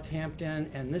at Northampton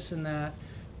and this and that,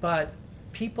 but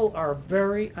people are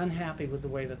very unhappy with the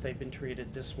way that they've been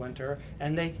treated this winter,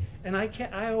 and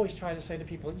I always try to say to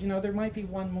people, you know, there might be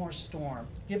one more storm.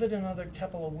 Give it another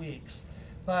couple of weeks,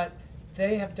 but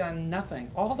They have done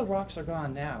nothing. All the rocks are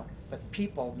gone now, but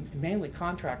people, mainly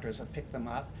contractors, have picked them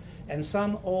up. And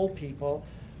some old people,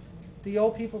 the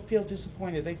old people feel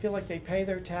disappointed. They feel like they pay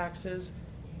their taxes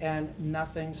and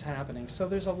nothing's happening. So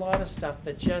there's a lot of stuff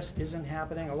that just isn't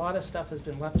happening. A lot of stuff has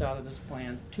been left out of this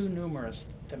plan, too numerous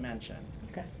to mention.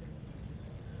 Okay.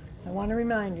 I want to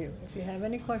remind you, if you have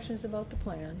any questions about the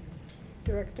plan,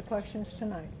 direct the questions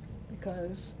tonight,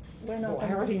 because we're not. Well,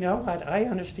 I already know. I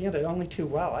understand it only too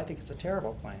well. I think it's a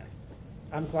terrible plan.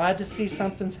 I'm glad to see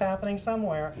something's happening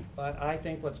somewhere, but I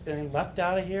think what's been left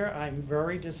out of here, I'm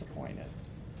very disappointed.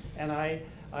 And I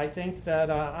think that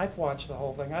I've watched the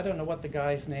whole thing. I don't know what the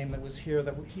guy's name that was here,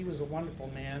 that he was a wonderful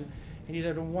man, and he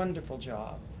did a wonderful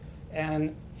job.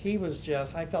 And he was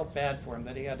just, I felt bad for him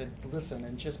that he had to listen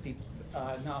and just be,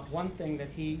 not one thing that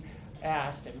he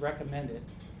asked and recommended,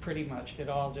 pretty much, it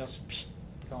all just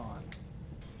gone.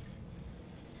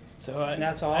 So And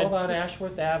that's all about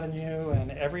Ashworth Avenue and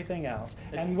everything else.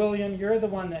 And William, you're the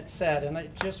one that said, and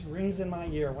it just rings in my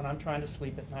ear when I'm trying to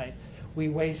sleep at night, we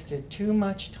wasted too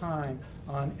much time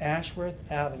on Ashworth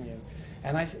Avenue.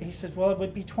 And he said, well, it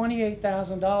would be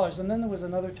 $28,000. And then there was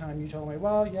another time you told me,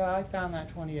 well, yeah, I found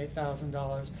that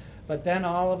 $28,000. But then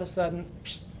all of a sudden,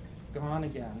 gone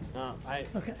again. No,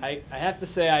 Okay. I have to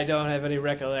say I don't have any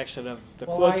recollection of the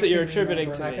Well, quotes I that you're can remember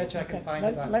attributing it. to I me. bet you I can Okay, find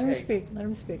it on let him tape. speak, let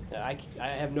him speak. I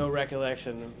have no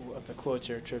recollection of the quotes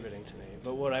you're attributing to me.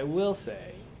 But what I will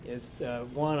say is,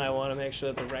 one, I want to make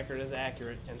sure that the record is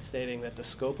accurate in stating that the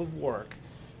scope of work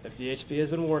that VHB has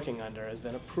been working under has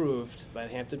been approved by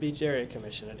the Hampton Beach Area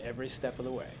Commission at every step of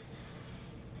the way.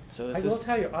 So I this will is,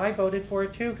 tell you, I voted for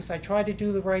it too, because I tried to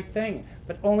do the right thing,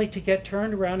 but only to get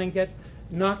turned around and get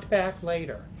knocked back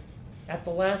later, at the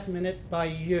last minute by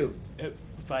you.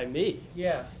 by me.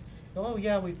 Yes. Oh,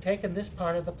 yeah, we've taken this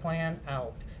part of the plan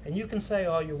out. And you can say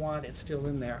all you want, it's still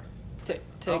in there. I'll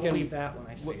Taken- believe that when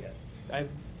I see it.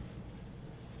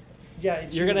 Yeah,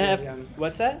 it's You're you, gonna have, William.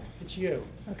 what's that? It's you.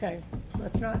 Okay,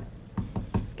 let's not,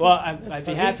 Well, I'd be He's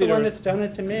the happy one to, that's done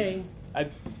it to me.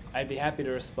 I'd be happy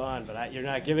to respond, but you're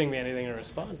not giving me anything to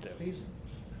respond to. Please.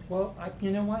 Well,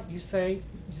 you know what? You say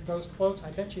those quotes,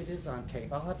 I bet you it is on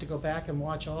tape. I'll have to go back and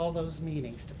watch all those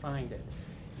meetings to find it.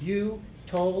 You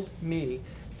told me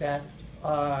that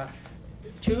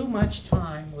too much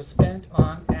time was spent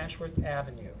on Ashworth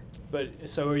Avenue. But,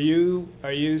 so are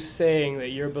you saying that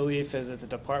your belief is that the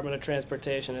Department of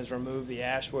Transportation has removed the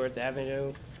Ashworth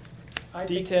Avenue I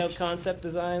think detailed that- concept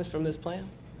designs from this plan?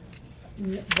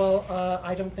 Well,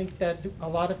 I don't think that a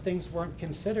lot of things weren't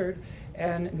considered,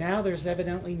 and now there's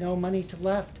evidently no money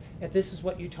left, if this is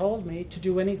what you told me, to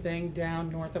do anything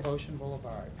down north of Ocean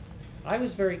Boulevard. I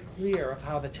was very clear of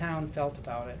how the town felt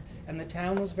about it, and the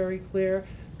town was very clear.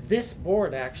 This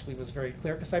board actually was very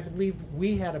clear, because I believe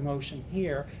we had a motion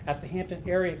here at the Hampton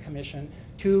Area Commission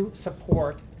to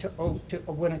support to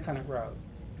Winnicott Road.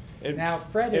 And- Now,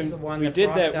 Fred is and the one we that did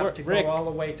brought that it up work. to Rick, go all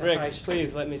the way to Rick, High Street.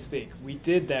 please let me speak. We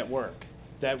did that work.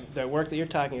 That work that you're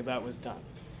talking about was done.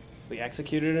 We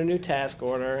executed a new task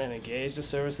order and engaged the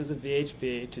services of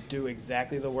VHB to do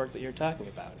exactly the work that you're talking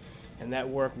about. And that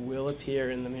work will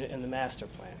appear in the master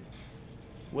plan.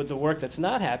 What the work that's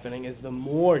not happening is the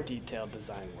more detailed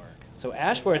design work. So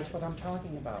Ashworth, That's what I'm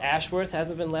talking about. Ashworth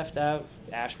hasn't been left out.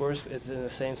 Ashworth is in the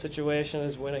same situation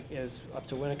as up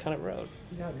to Winnicott Road.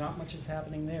 Yeah, not much is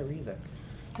happening there either.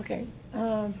 okay.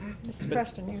 Mr.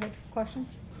 Preston, you had questions?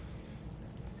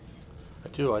 I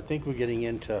do. I think we're getting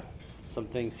into some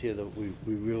things here that we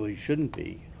really shouldn't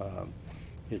be.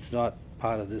 It's not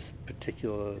part of this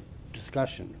particular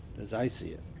discussion, as I see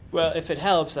it. Well, if it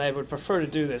helps, I would prefer to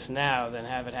do this now than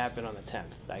have it happen on the 10th,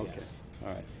 I Okay, guess.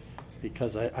 all right.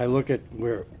 Because I look at,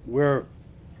 we're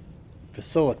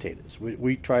facilitators.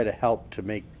 We try to help to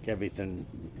make everything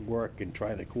work and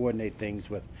try to coordinate things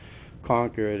with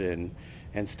Concord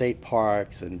and state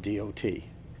parks and DOT.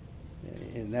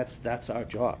 And that's our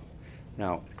job.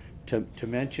 Now, to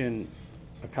mention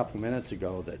a couple minutes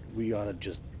ago that we ought to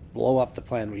just blow up the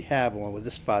plan we have when we're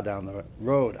this far down the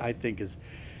road, I think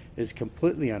is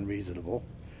completely unreasonable.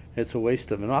 It's a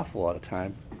waste of an awful lot of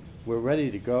time. We're ready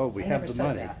to go, we I have never the said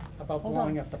money. that about Hold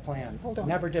blowing on. up the plan. Hold on.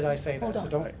 Never did I say Hold that, so on.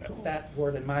 don't put that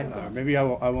word in my mouth. Maybe I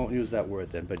won't use that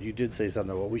word then, but you did say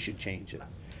something, well, we should change it.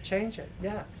 Change it,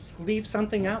 yeah. Leave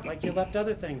something out like you left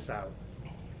other things out.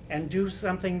 And do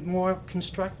something more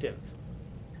constructive.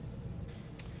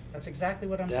 That's exactly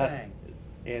what I'm That-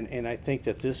 saying. And I think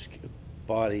that this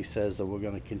body says that we're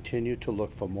gonna continue to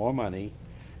look for more money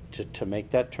to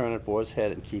make that turn at Boar's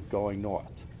Head and keep going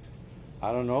north.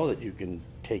 I don't know that you can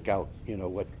take out,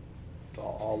 what,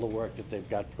 all the work that they've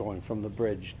got going from the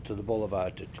bridge to the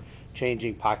boulevard to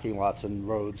changing parking lots and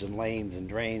roads and lanes and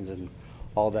drains and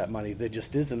all that money. There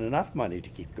just isn't enough money to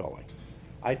keep going.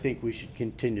 I think we should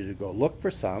continue to go look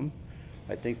for some.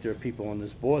 I think there are people on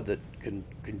this board that can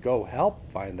go help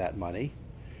find that money.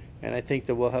 And I think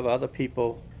that we'll have other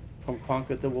people from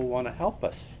Concord that will want to help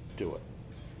us do it.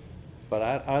 But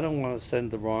I don't want to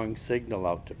send the wrong signal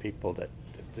out to people that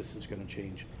this is going to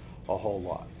change a whole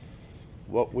lot.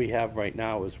 What we have right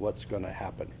now is what's going to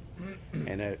happen.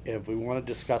 And if we want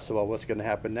to discuss about what's going to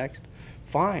happen next,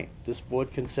 fine. This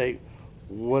board can say,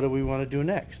 what do we want to do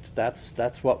next?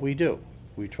 That's what we do.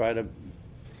 We try to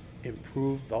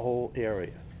improve the whole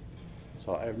area.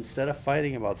 So instead of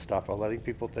fighting about stuff or letting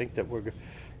people think that we're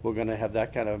going to have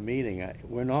that kind of a meeting,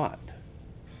 we're not.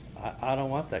 I don't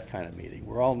want that kind of meeting.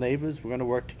 We're all neighbors. We're going to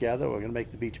work together. We're going to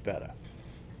make the beach better.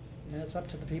 And it's up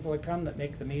to the people that come that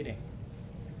make the meeting.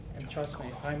 And trust me,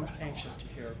 I'm anxious to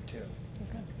hear it too.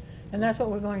 Okay. And that's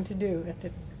what we're going to do at the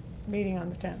meeting on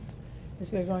the 10th, is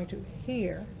we're going to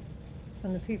hear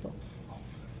from the people.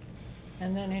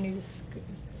 And then any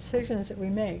decisions that we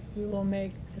make, we will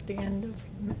make at the end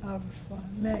of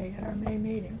May, at our May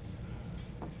meeting.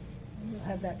 And we'll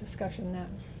have that discussion then.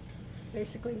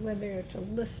 Basically, we're there to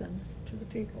listen to the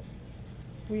people.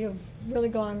 We have really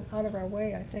gone out of our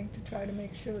way, I think, to try to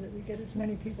make sure that we get as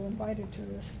many people invited to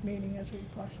this meeting as we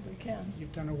possibly can.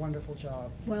 You've done a wonderful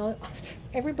job. Well,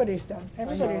 everybody's done. I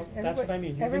know, that's what I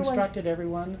mean. You've everyone's- instructed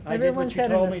everyone. I did what everyone's you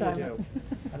had an told me to assignment. do.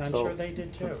 And I'm So, sure they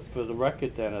did too. For the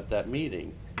record then, at that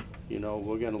meeting, we're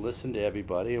going to listen to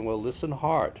everybody, and we'll listen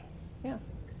hard. Yeah,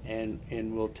 And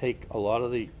we'll take a lot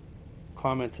of the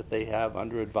comments that they have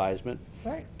under advisement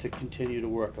right, to continue to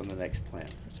work on the next plan.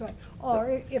 that's right.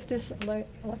 Or if this, like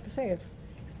I say,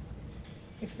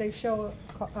 if they show,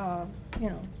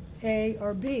 A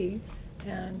or B,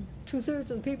 and 2/3 of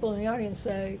the people in the audience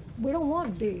say, we don't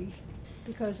want B,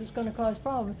 because it's gonna cause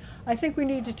problems, I think we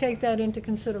need to take that into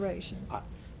consideration.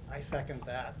 I second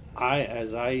that.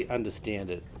 As I understand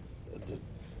it,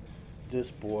 this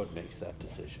board makes that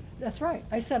decision. That's right.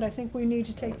 I said, I think we need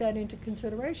to take that into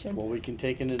consideration Well, we can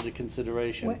take it into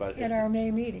consideration, but. at our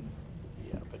May meeting.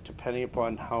 Yeah, but depending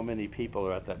upon how many people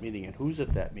are at that meeting and who's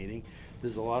at that meeting,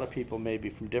 there's a lot of people maybe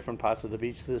from different parts of the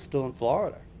beach that are still in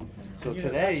Florida. So You know,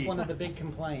 today. That's one of the big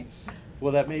complaints.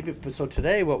 Well, that may be, so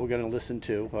today what we're gonna listen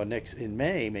to, or in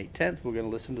May 10th, we're gonna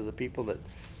listen to the people that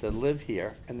live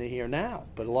here, and they're here now.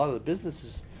 But a lot of the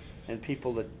businesses and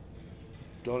people that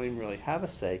don't even really have a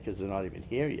say, because they're not even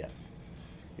here yet.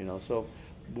 So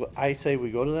I say we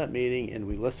go to that meeting and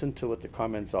we listen to what the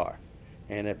comments are.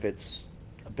 And if it's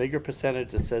a bigger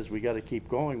percentage that says we gotta keep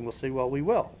going, we'll say, well, we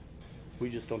will. We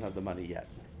just don't have the money yet.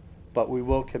 But we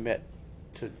will commit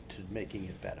to making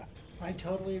it better. I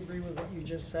totally agree with what you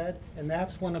just said, and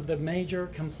that's one of the major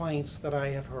complaints that I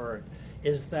have heard,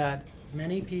 is that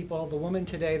many people, the woman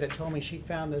today that told me she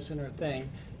found this in her thing,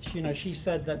 she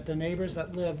said that the neighbors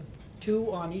that live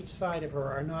 2 on each side of her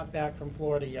are not back from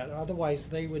Florida yet, otherwise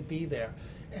they would be there.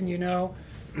 And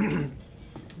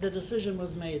the decision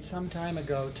was made some time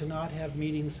ago to not have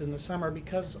meetings in the summer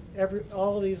because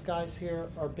all of these guys here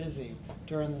are busy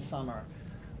during the summer.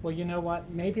 Well, you know what?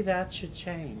 Maybe that should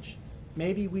change.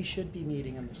 Maybe we should be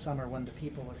meeting in the summer when the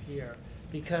people are here,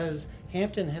 because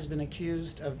Hampton has been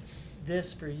accused of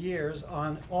this for years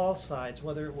on all sides,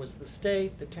 whether it was the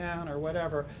state, the town, or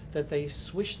whatever, that they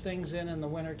swish things in the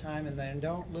wintertime and then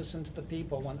don't listen to the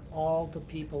people when all the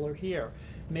people are here.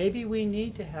 Maybe we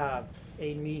need to have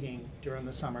a meeting during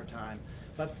the summertime,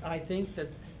 but I think that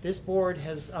this board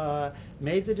has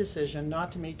made the decision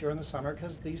not to meet during the summer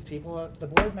because these people, the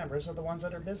board members, are the ones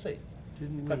that are busy.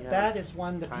 Didn't we But have that is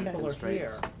when the time people are here.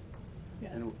 constraints? Yeah.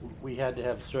 And we had to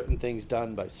have certain things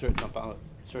done by certain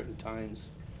times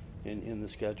in the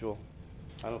schedule.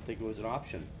 I don't think it was an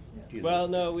option. Well,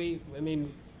 no, we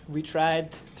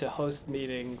tried to host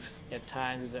meetings at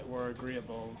times that were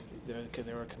agreeable, because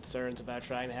there were concerns about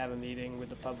trying to have a meeting with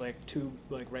the public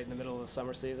right in the middle of the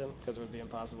summer season, because it would be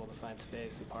impossible to find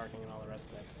space and parking and all the rest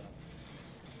of that stuff.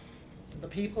 So the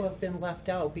people have been left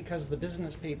out because the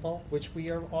business people, which we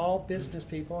are all business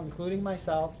people, including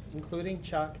myself, including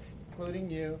Chuck, including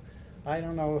you. I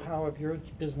don't know how if your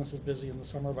business is busy in the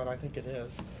summer, but I think it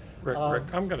is. Rick,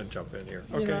 I'm gonna jump in here,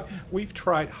 you okay? know- We've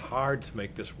tried hard to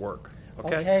make this work,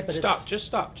 okay? Okay, but Stop,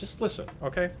 it's- just listen,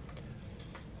 okay?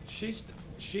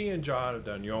 She and John have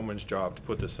done yeoman's job to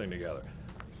put this thing together.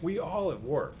 We all have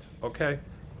worked, okay?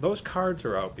 Those cards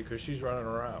are out because she's running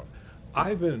around.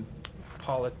 I've been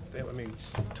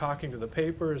talking to the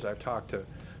papers, I've talked to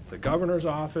the governor's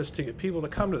office to get people to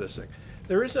come to this thing.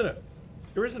 There isn't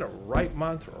a right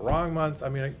month or a wrong month.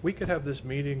 We could have this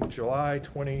meeting July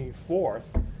 24th,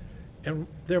 and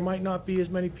there might not be as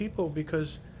many people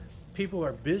because people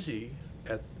are busy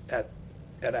at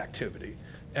at activity.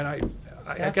 And I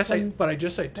That's guess been- but I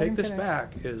just say, him take this finish.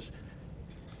 back, is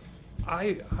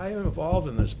I am involved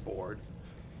in this board.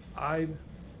 I've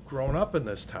grown up in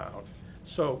this town,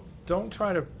 so don't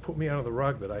try to put me under the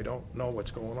rug that I don't know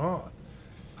what's going on.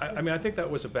 I mean, I think that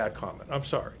was a bad comment, I'm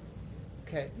sorry.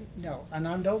 Okay, no, and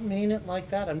I don't mean it like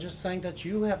that. I'm just saying that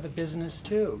you have the business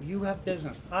too. You have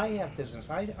business. I have business.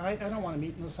 I don't want to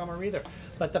meet in the summer either.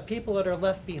 But the people that are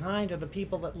left behind are the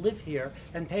people that live here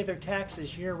and pay their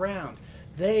taxes year round.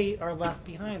 They are left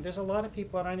behind. There's a lot of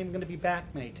people that aren't even going to be back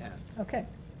May 10th. Okay.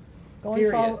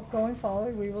 Period. Going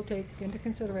forward, we will take into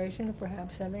consideration of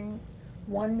perhaps having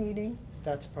one meeting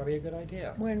That's probably a good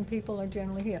idea. when people are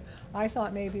generally here. I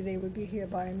thought maybe they would be here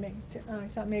by May, I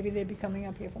thought maybe they'd be coming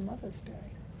up here for Mother's Day.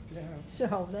 Yeah.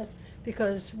 So that's,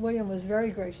 because William was very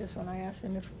gracious when I asked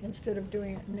him if, instead of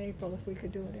doing it in April, if we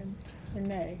could do it in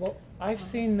May. Well, I've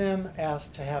seen them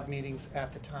asked to have meetings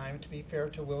at the time, to be fair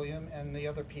to William and the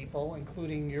other people,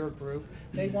 including your group.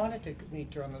 They wanted to meet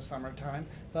during the summertime,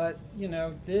 but, you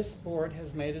know, this board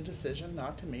has made a decision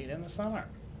not to meet in the summer.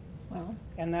 Well,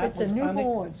 And that it's was a new on the-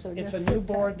 board, so It's just a new sit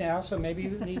tight. board now, so maybe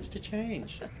it needs to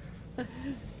change.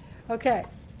 Okay,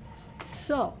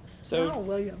 so, So- now,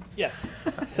 William. Yes.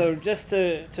 So just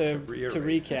to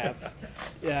reiterate. recap,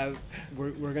 yeah,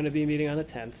 we're going to be meeting on the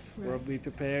 10th. We'll Right. be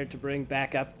prepared to bring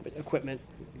backup equipment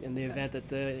in the event that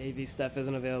the AV stuff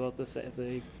isn't available at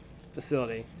the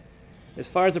facility. As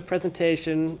far as the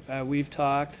presentation, we've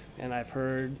talked, and I've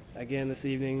heard again this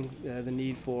evening the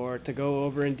need to go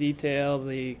over in detail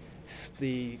the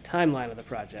timeline of the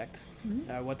project,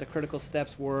 what the critical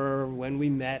steps were, when we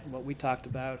met, what we talked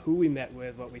about, who we met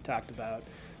with, what we talked about,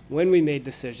 when we made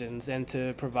decisions, and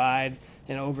to provide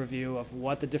an overview of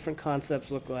what the different concepts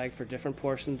look like for different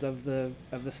portions of the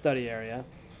study area,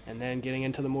 and then getting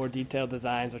into the more detailed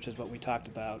designs, which is what we talked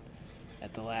about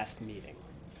at the last meeting.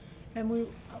 And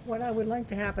what I would like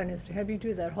to happen is to have you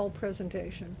do that whole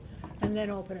presentation and then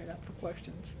open it up for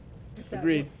questions. If that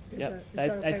Agreed. is Yep. that- is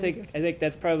that okay with you? I think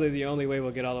that's probably the only way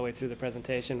we'll get all the way through the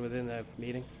presentation within the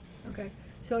meeting. Okay,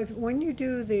 so when you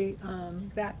do the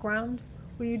background,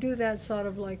 will you do that sort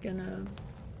of like in a,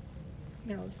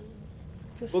 you know,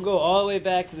 just? We'll go all the way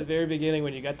back to the very beginning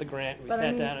when you got the grant, and we But I sat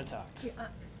mean, down and talked. yeah,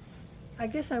 I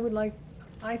guess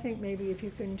I think maybe if you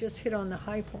can just hit on the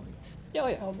high points. Yeah, oh,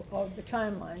 yeah. Of the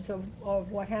timelines,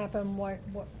 of what happened,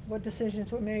 what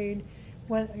decisions were made,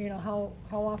 when, you know, how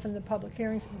often the public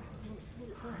hearings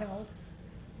were held,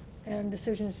 and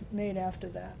decisions made after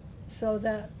that, so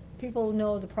that people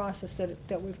know the process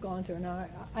that we've gone through. Now,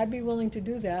 I'd be willing to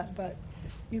do that, but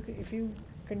if you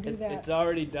can do that. It's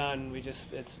already done,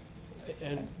 it's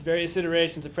in various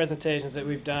iterations of presentations that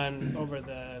we've done over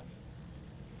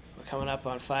we're coming up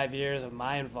on 5 years of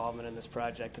my involvement in this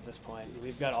project at this point.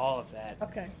 We've got all of that.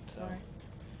 Okay, So- all right.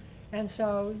 And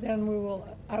so then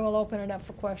I will open it up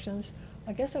for questions.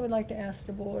 I guess I would like to ask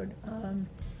the board,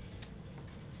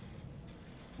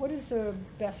 what is the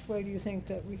best way, do you think,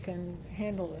 that we can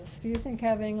handle this? Do you think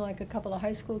having like a couple of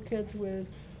high school kids with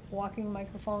walking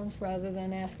microphones rather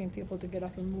than asking people to get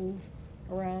up and move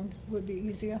around would be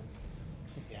easier?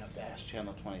 You have to ask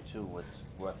Channel 22 what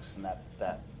works in that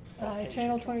location.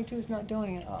 Channel 22 is not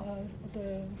doing it. Oh.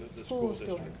 The The school is doing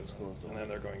district it. is, and then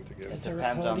they're going to give. Is there a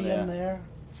depends on podium the- there?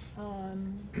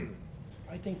 Um,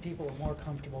 I think people are more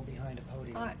comfortable behind a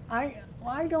podium.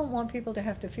 I don't want people to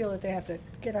have to feel that they have to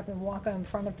get up and walk in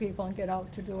front of people and get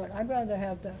out to do it. I'd rather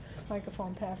have the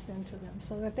microphone passed into them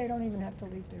so that they don't even have to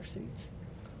leave their seats.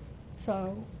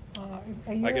 So, are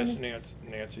you? I guess in-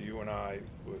 Nancy, you and I,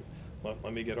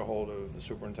 let me get a hold of the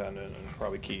superintendent and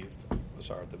probably Keith,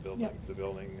 sorry, the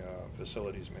building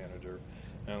facilities manager,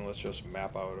 and let's just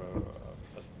map out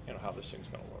how this thing's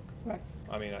gonna look. Right.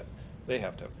 I mean, they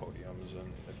have to have podiums,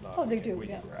 and if not, Oh, they I mean, do, we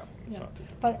yeah. can grab them, it's Yeah. not too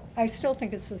difficult. But I still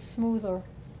think it's a smoother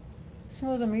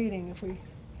meeting if we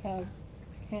have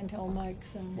handheld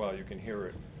mics and. Well, you can hear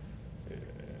it. You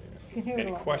can hear it a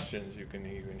Any lot more. questions, you can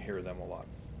even hear them a lot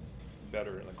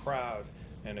better in the crowd,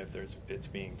 and if it's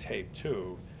being taped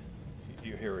too,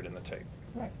 you hear it in the tape,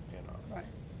 Right, you know. right.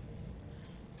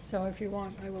 So if you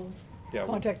want, I will Yeah,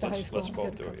 contact the high let's- school. let's and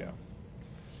both get a do it, couple.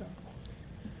 So,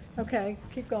 okay,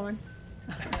 keep going.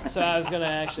 So I was gonna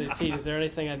actually, Pete, is there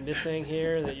anything I'm missing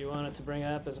here that you wanted to bring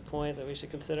up as a point that we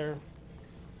should consider?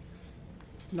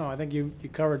 No, I think you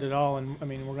covered it all, and, I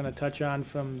mean, we're gonna touch on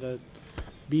from the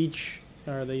beach,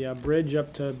 or the bridge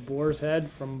up to Boar's Head,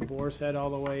 from Boar's Head all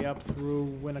the way up through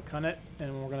Winnicunnet,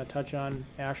 and we're gonna touch on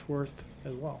Ashworth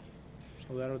as well.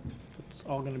 So it's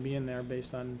all gonna be in there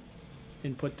based on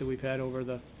input that we've had over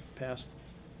the past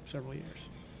several years.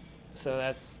 So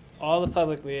that's all the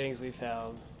public meetings we've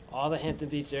held, all the Hampton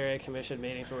Beach Area Commission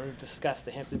meetings where we've discussed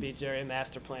the Hampton Beach Area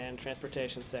Master Plan,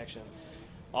 Transportation section.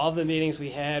 All the meetings we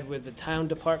had with the town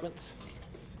departments,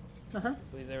 Uh-huh.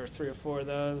 I believe there were 3 or 4 of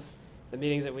those. The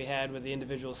meetings that we had with the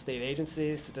individual state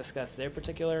agencies to discuss their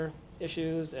particular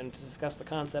issues and to discuss the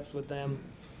concepts with them,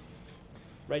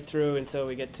 right through until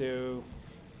we get to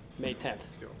May 10th.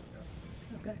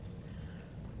 Okay.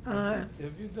 Have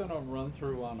you done a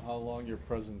run-through on how long your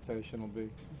presentation will be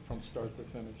from start to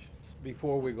finish,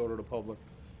 before we go to the public?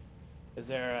 Is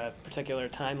there a particular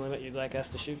time limit you'd like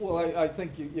us to shoot Well, for? I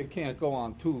think you can't go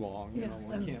on too long, you Yeah,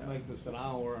 know, we can't make this an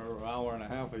hour or hour and a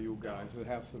half of you guys, it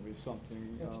has to be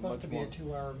something It's much supposed to be more. a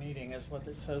 2-hour meeting is what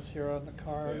it says here on the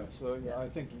card. Yeah, so yeah, I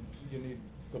think you need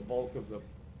the bulk of the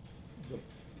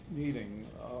meeting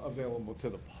available to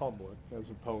the public as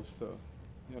opposed to,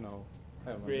 you know,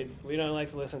 having. Agreed. We don't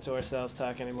like to listen to ourselves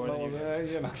talk any more than you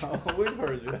guys. You know, we've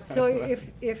heard you. So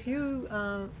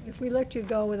if we let you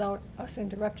go without us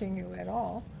interrupting you at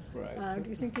all, Right. do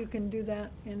you think you can do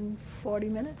that in 40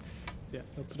 minutes? Yeah,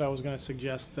 that's what I was gonna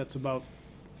suggest. That's about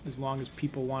as long as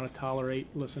people wanna tolerate,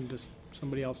 listen to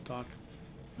somebody else talk.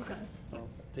 Okay. Well,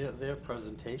 their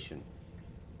presentation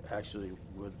actually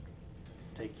would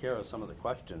take care of some of the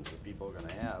questions that people are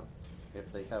gonna have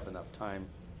if they have enough time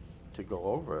to go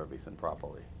over everything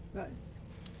properly. Right.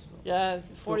 Yeah, it's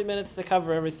 40 minutes to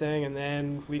cover everything, and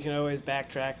then we can always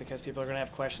backtrack because people are going to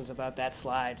have questions about that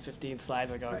slide, 15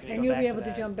 slides ago. Right, Can you and go you'll back be to able to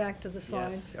that? jump back to the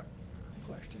slides? Yep.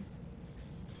 Question.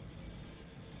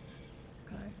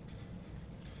 Okay.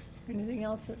 Anything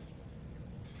else that,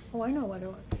 oh, I know what I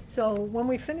want. So when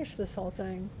we finish this whole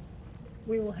thing,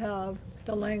 we will have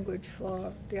the language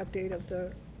for the update of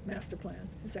the master plan.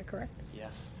 Is that correct?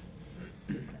 Yes.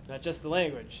 Not just the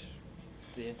language,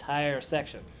 the entire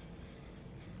section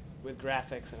with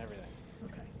graphics and everything.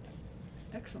 Okay.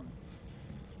 Excellent.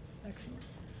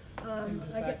 Excellent. And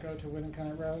does I that get- go to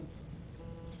Winnicott Road?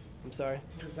 I'm sorry?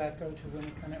 Does that go to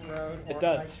Winnicott Road It or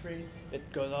does. High Street?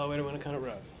 It goes all the way to Winnicott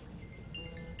Road.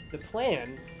 The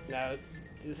plan, now,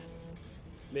 this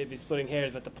may be splitting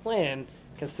hairs, but the plan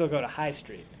can still go to High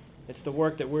Street. It's the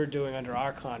work that we're doing under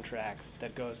our contract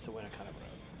that goes to Winnicott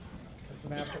Road. Because the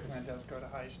master plan does go to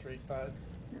High Street, but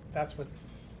that's what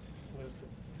was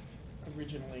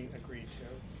originally agreed to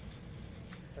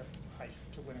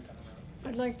Winnicott Road.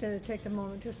 I'd like to take a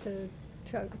moment just to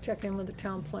check in with the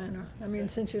town planner. I mean,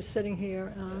 since you're sitting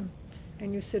here,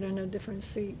 and you sit in a different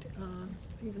seat,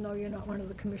 even though you're not one of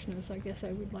the commissioners, I guess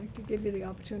I would like to give you the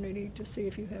opportunity to see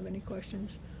if you have any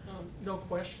questions. No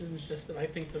questions, just that I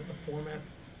think that the format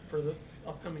for the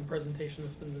upcoming presentation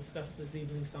that's been discussed this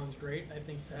evening sounds great. I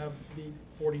think to have the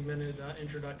 40-minute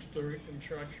introductory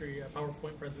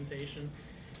PowerPoint presentation,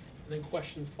 and then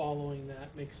questions following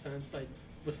that makes sense. I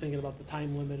was thinking about the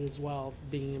time limit as well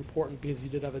being important because you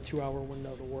did have a 2-hour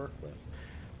window to work with.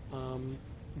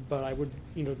 But I would,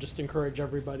 just encourage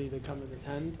everybody to come and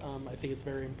attend. I think it's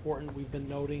very important. We've been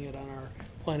noting it on our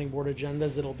planning board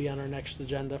agendas. It'll be on our next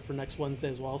agenda for next Wednesday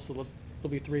as well, so there'll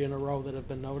be 3 in a row that have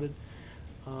been noted.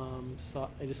 So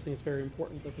I just think it's very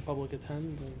important that the public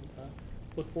attend and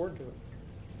look forward to it.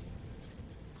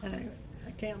 And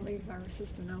I can't leave our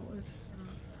assistant out with,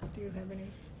 do you have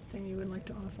anything you would like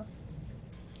to offer?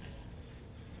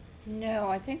 No,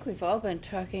 I think we've all been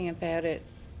talking about it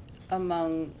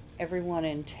among everyone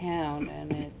in town,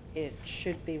 and it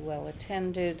should be well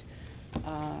attended.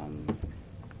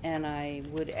 And I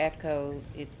would echo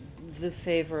the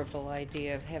favorable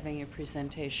idea of having a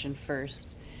presentation first,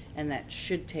 and that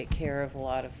should take care of a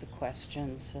lot of the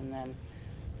questions, and then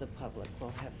the public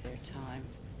will have their time.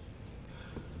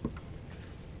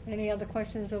 Any other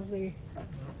questions of the,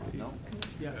 No?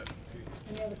 Yeah.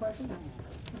 any other questions?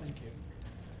 Thank you.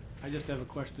 I just have a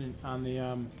question on the,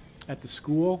 at the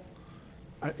school.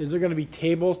 Is there gonna be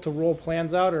tables to roll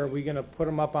plans out, or are we gonna put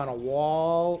them up on a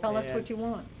wall? Tell us and- what you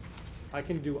want. I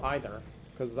can do either,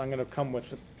 because I'm gonna come with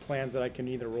the plans that I can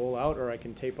either roll out, or I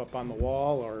can tape up on the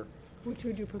wall, or, Which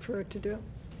would you prefer to do?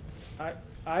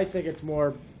 I think it's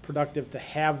more productive to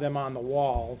have them on the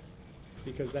wall,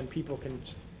 because then people can,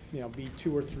 be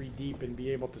 2 or 3 deep and be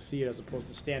able to see it, as opposed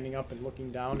to standing up and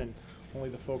looking down, and only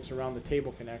the folks around the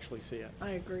table can actually see it.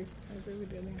 I agree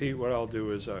with you. Pete, what I'll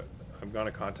do is, I'm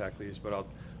gonna contact these, but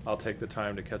I'll take the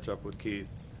time to catch up with Keith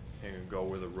and go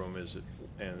where the room is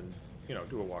and,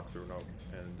 do a walkthrough note.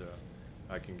 And,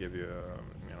 I can give you,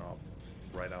 I'll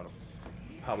write out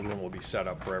how the room will be set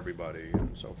up for everybody and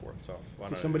so forth, so. why So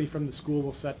don't I somebody do- from the school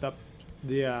will set up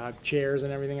the chairs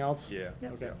and everything else? Yeah.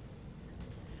 Yep. Okay.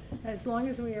 As long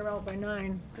as we are out by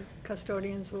 9, the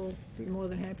custodians will be more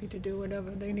than happy to do whatever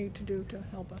they need to do to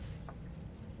help us.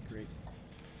 Great.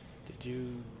 Did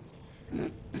you,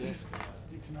 yes,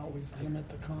 You can always limit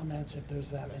the comments if there's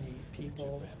that many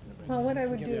people. Well, what I You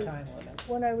would can do, give time limits.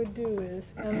 what I would do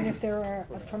is, I mean, if there are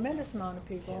a tremendous amount of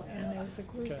people and there's a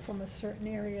Okay. group from a certain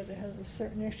area that has a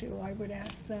certain issue, I would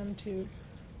ask them to,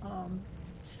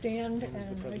 stand When was the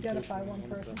and presentation? identify one When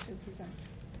was person that? to present.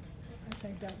 I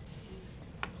think that's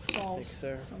solves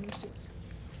so. some issues.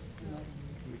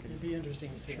 It'd be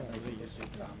interesting to see how many people do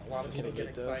come. A lot of people get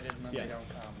excited and then Yeah. they don't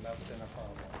come. That's been a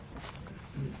problem.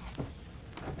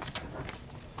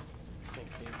 Thank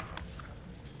you.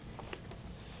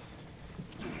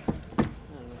 I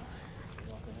don't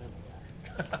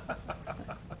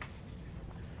know.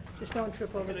 Just don't trip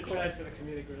I'm over the gonna try cord. for the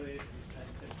comedic relief and try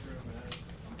to fit through,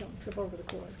 but Don't trip over the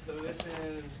cord. so this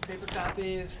is paper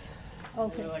copies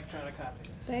Okay. and electronic copies.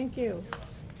 Thank you.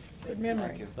 Good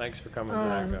memory. Thanks for coming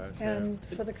back, guys. Yeah. And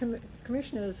for the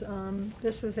commissioners,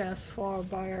 this was asked for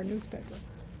by our newspaper,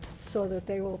 so that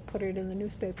they will put it in the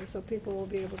newspaper, so people will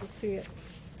be able to see it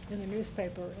in the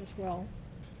newspaper as well,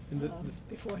 And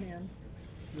beforehand.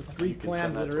 the three You can plans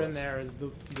send that that are to in us. there is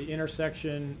the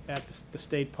intersection at the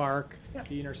state park, Yep.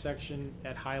 the intersection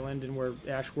at Highland and where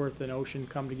Ashworth and Ocean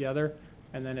come together,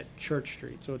 and then at Church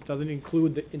Street. So it doesn't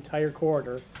include the entire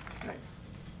corridor, Right.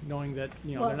 knowing that,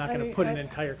 you know, Well, they're not I gonna mean, put an I-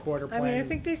 entire quarter I plan. mean, I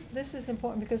think this is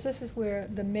important, because this is where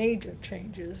the major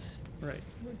changes Right.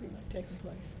 would be taking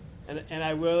place. And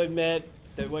I will admit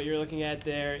that what you're looking at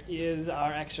there is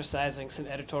our exercising some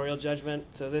editorial judgment.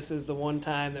 So this is the one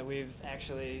time that we've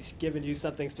actually given you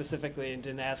something specifically and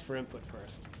didn't ask for input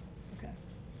first. Okay.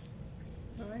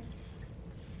 All right?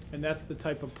 And that's the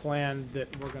type of plan that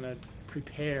we're gonna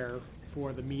prepare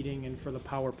for the meeting and for the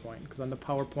PowerPoint. Because on the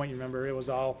PowerPoint, you remember, it was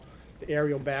all the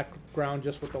aerial background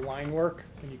just with the line work,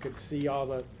 and you could see all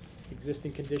the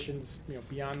existing conditions, you know,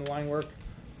 beyond the line work.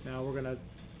 Now, we're gonna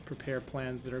prepare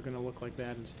plans that are gonna look like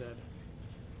that instead.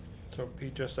 So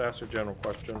Pete just asked a general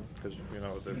question, because, you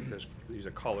know, these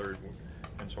are colored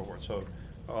and so forth. So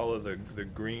all of the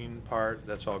green part,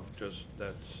 that's all just,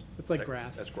 It's like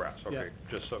grass. That's grass, Yeah. okay.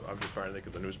 Just so, I'm just trying to think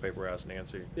of the newspaper asked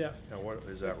Nancy. Yeah. You know, what,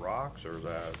 is that rocks, or is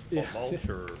that Yeah. mulch,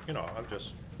 or, you know, I'm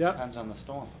just. Yep. Depends on the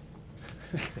storm.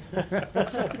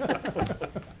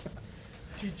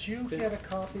 Did you get a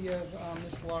copy of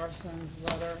Ms. Larson's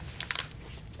letter?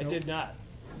 I did not.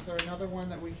 Is there another one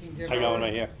that we can give? I got her? one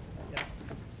right here. Yeah.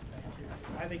 Thank you.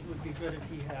 I think it would be good if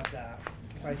he had that,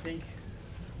 because I think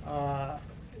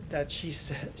that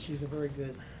she's a very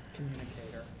good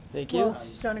communicator. Thank Well,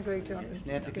 she's done a great job.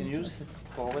 Nancy, can you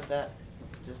forward that,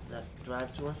 just that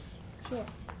drive to us? Sure.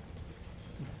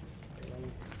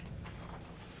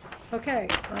 Okay,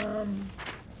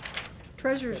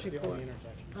 treasurer's That's the only report.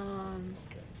 intersection.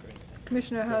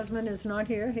 Commissioner Hausman is not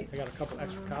here. He- I got a couple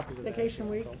extra copies of that. Vacation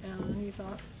if you week, want them. and he's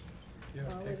off Yeah,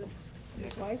 with take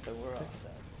his wife. So we're all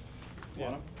set.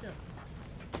 Yeah.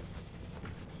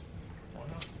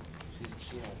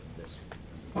 She has this.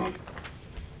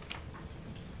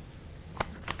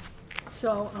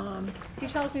 So, he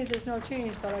tells me there's no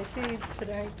change, but I see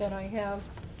today that I have,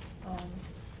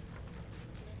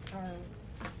 our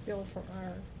bill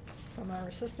from our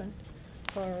assistant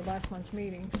for last month's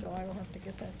meeting, so I will have to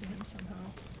get that to him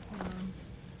somehow,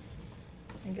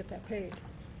 and get that paid.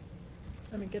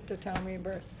 I mean, get the town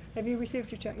reimbursed. Have you received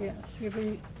your check? Yes,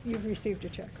 you've received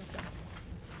your check, okay.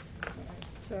 All right,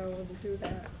 so we'll do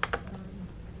that.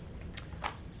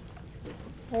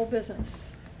 Whole business,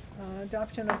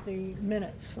 adoption of the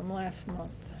minutes from last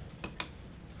month.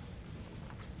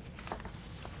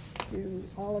 Do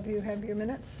all of you have your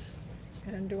minutes?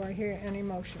 And do I hear any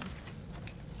motion?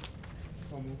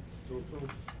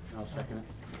 I'll second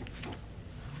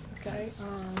it. Okay,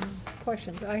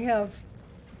 questions? I have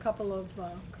a couple of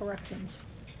corrections.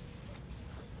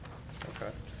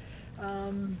 Okay.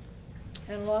 And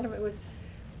a lot of it was,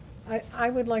 I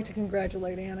would like to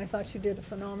congratulate Ann. I thought she did a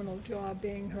phenomenal job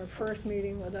being her first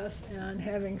meeting with us and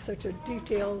having such a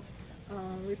detailed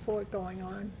report going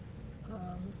on.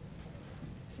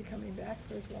 Is he coming back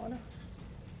for his water?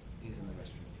 He's in the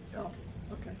restroom.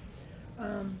 Oh,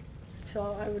 okay.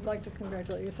 So I would like to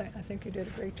congratulate you. I think you did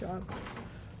a great job.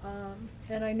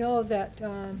 And I know that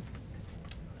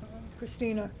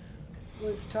Christina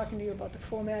was talking to you about the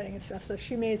formatting and stuff, so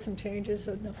she made some changes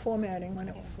in the formatting when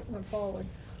it went forward.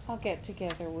 I'll get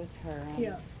together with her.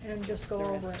 Yeah, and just go the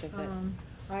over rest it. of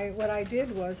it. What I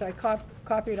did was I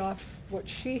copied off what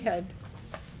she had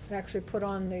actually put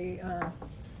on the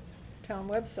town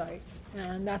website,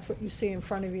 and that's what you see in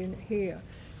front of you here.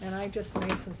 And I just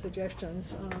made some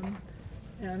suggestions,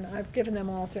 and I've given them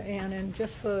all to Ann, and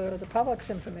just for the public's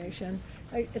information,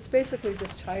 it's basically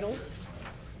just titles.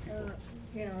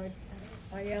 You know,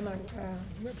 I am a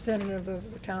representative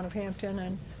of the town of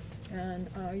Hampton, and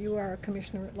you are a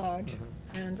commissioner at large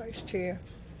and vice chair.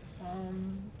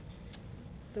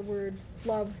 The word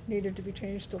love needed to be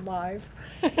changed to live.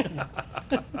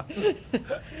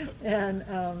 And,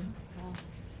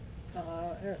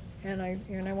 and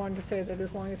I wanted to say that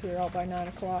as long as we were out by 9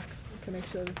 o'clock, to make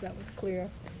sure that that was clear.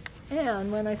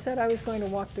 And when I said I was going to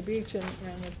walk the beach and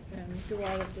do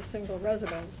all of the single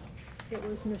residents, it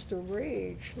was Mr.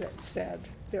 Rage that said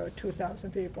there were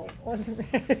 2,000 people. It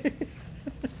wasn't me.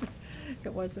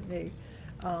 It wasn't me.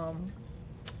 And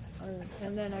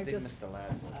then I I think just. Mr.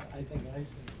 Ladd's. I think I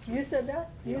see. You said that?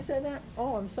 You Yeah. said that?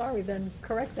 Oh, I'm sorry, then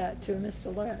correct that to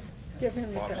Mr. Ladd. Give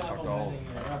him the Bob credit. talked all-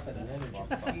 Complimenting your effort and energy.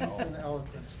 He's an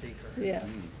eloquent speaker. Yes.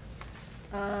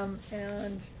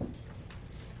 And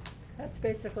that's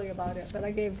basically about it, but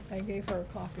I gave her a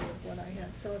copy of what I had,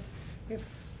 so if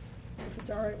it's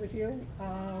all right with you,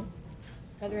 are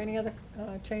there any other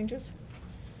changes?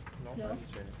 No, No? I haven't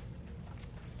seen it.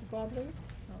 Did Bob leave?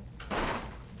 No.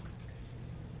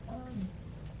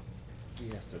 He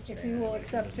has to abstain If you will anyway,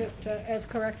 accept doesn't it as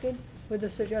corrected with the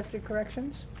suggested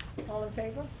corrections, all in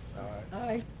favor?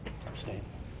 Aye. Abstain.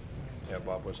 Yeah,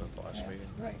 Bob wasn't at the last Yes, meeting.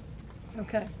 right,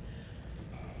 okay.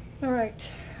 All right,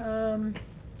 the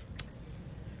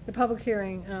public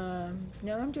hearing,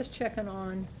 now I'm just checking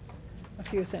on a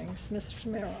few things. Mr.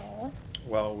 Merrill,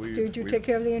 Well, we. did you we- take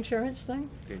care of the insurance thing?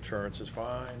 The insurance is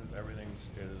fine, everything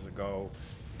is a go.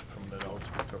 From the notes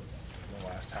we took in the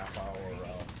last half hour,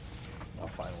 I'll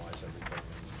finalize everything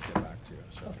and get back to you,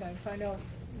 so. Okay, find out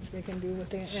if they can do what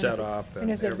they. and if- Set up And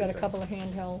and if they've got a everything. couple of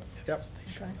handheld. Yep,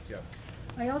 Okay. yep.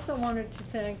 I also wanted to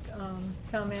thank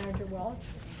Town Manager Welch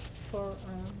for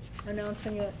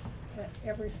announcing it at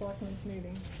every selectmen's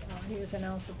meeting. He has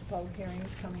announced that the public hearing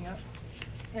is coming up.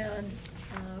 And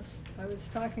I was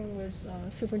talking with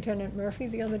Superintendent Murphy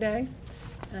the other day,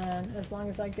 and as long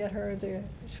as I get her the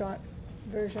short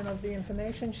version of the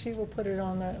information, she will put it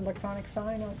on the electronic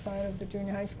sign outside of the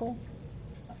junior high school,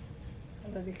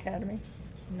 under the academy.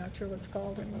 I'm not sure what it's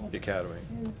called anymore. The academy.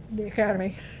 The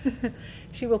academy.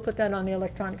 She will put that on the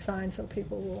electronic sign, so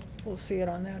people will see it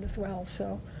on that as well,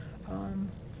 so.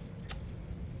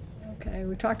 Okay,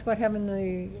 we talked about having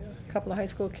the couple of high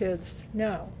school kids.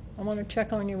 Now, I want to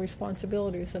check on your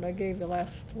responsibilities that I gave you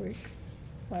last month.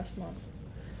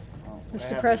 Well,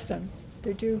 Mr. Preston,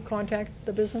 did you contact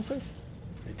the businesses?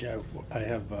 I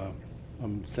have,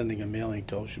 I'm sending a mailing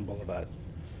to Ocean Boulevard.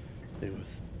 There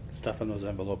was stuff in those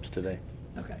envelopes today.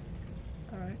 Okay,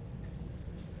 all right.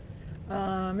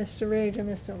 Mr. Rage and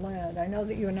Mr. Ladd, I know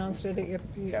that you announced it at your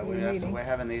Yeah, your so meeting. we're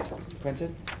having these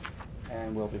printed,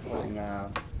 and we'll be putting,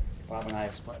 Bob and I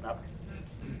are splitting up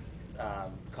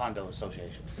condo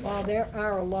associations. Well, there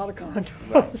are a lot of Right,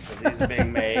 condos. so these are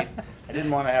being made. I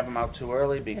didn't want to have them out too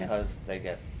early because they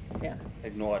get Yeah.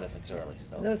 ignored if it's early,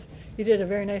 so. Those, you did a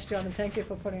very nice job, and thank you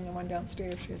for putting the one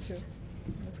downstairs here too.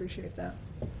 I appreciate that.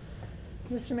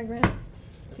 Mr. McGrath,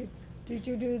 did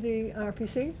you do the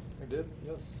RPC? I did,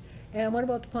 yes. And what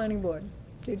about the planning board?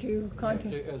 Did you Yeah,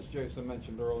 contact? As Jason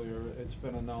mentioned earlier, it's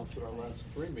been announced at our last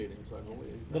 3 meetings, I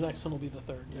believe. The next one will be the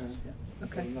third, yes. Yeah.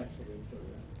 Okay. The next will be the third,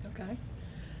 yeah. Okay.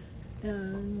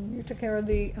 And you took care of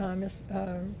the,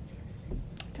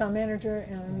 town manager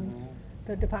and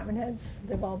the department heads?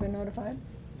 They've all been notified?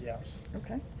 Yes,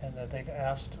 Okay. and that they've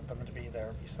asked them to be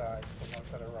there besides the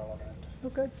ones that are relevant. Oh,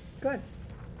 good, good.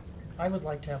 I would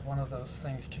like to have one of those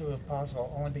things too, if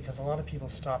possible, only because a lot of people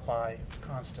stop by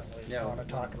constantly, Yeah, want to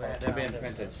talk about they're town being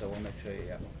business. printed, so we'll make sure you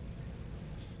get them.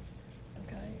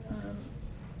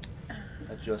 Okay.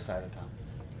 That's your side of town,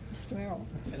 Mr. Merrill,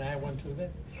 And I one too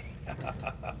then?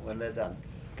 when they're done.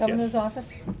 Governor's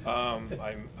office?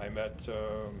 I met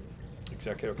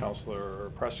Executive Counselor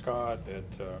Prescott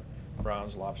at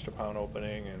Brown's Lobster Pound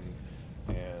opening,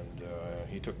 and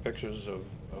he took pictures of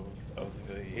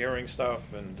the hearing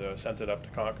stuff and sent it up to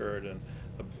Concord, and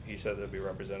he said there'd be a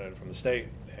representative from the state,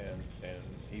 and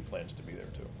he plans to be there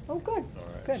too. Oh, good,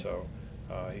 All right, good. so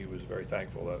he was very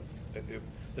thankful that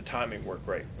the timing worked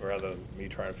great, rather than me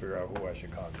trying to figure out who I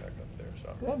should contact up there,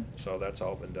 so. Good. So that's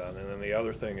all been done. And then the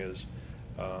other thing is,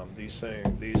 these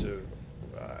are,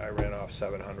 I ran off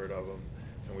 700 of them,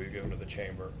 and we've given to the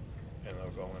chamber, and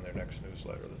they'll go in their next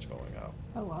newsletter that's going out.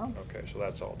 Oh, wow, Okay, so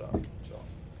that's all done, so.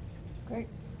 great.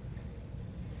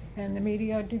 And the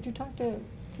media, did you talk to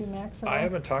Max at all? I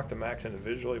haven't talked to Max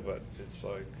individually, but it's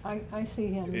like, I see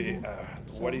him.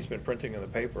 what he's been printing in the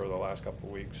paper the last couple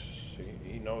of weeks,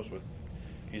 he knows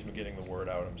he's been getting the word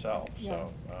out himself,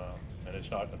 so. And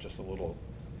it's not just a little,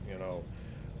 what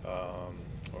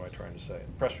am I trying to say?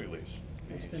 Press release.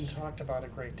 It's been talked about a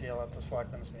great deal at the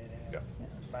selectmen's meeting. Yeah.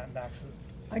 Max is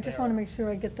I just there. want to make sure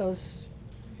I get those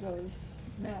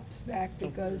maps back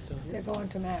because they're going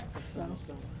to Max, so.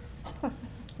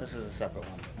 This is a separate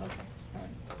one. Okay, all right.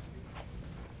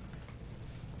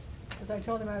 Because I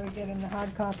told him I would get him the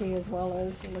hard copy as well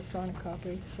as electronic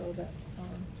copy, so that,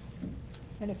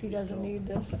 and if he doesn't need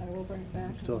this, I will bring it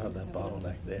back. We still have that and we'll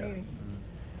bottleneck there. meeting.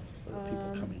 For the people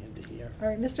Um, coming into here. All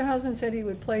right, Mr. Hausman said he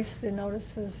would place the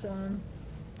notices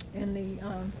in the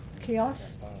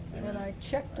kiosk, and I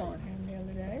checked on him the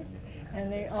other day.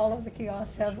 And all of the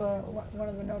kiosks have one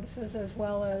of the notices as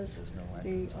well as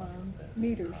the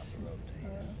meters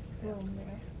room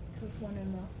there. There's one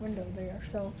in the window there,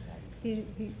 so he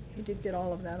did get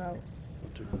all of that out.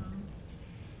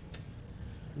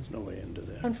 There's no way into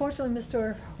there. Unfortunately,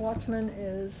 Mr. Watchman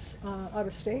is out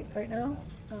of state right now,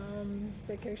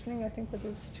 vacationing, I think, with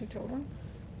his 2 children.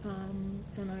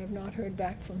 And I have not heard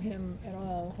back from him at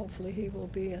all. Hopefully, he will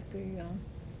be at the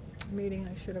meeting.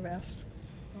 I should have asked.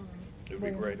 It'd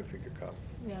be great if he could come.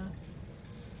 Yeah.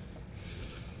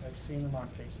 I've seen him on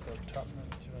Facebook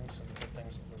doing some good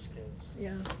things with his kids.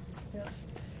 Yeah, yeah.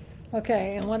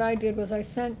 Okay, and what I did was I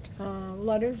sent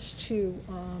letters to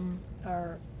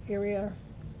our area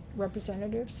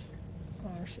representatives,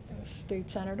 our state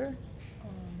senator,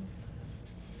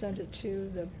 sent it to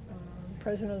the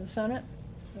President of the Senate,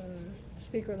 the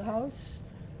Speaker of the House,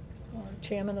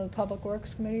 Chairman of the Public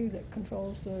Works Committee that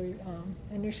controls the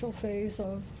initial phase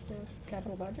of the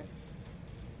capital budget,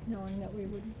 knowing that we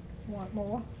would want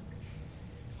more.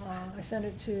 I sent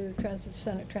it to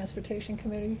Senate Transportation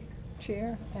Committee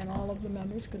Chair and all of the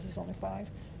members, because there's only 5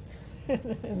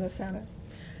 in the Senate.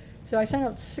 So I sent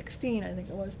out 16, I think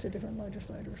it was, to different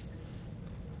legislators.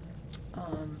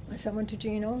 I sent one to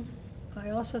Gino.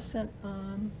 I also sent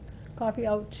copy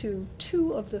out to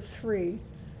 2 of the 3,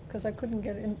 because I couldn't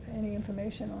get any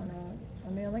information on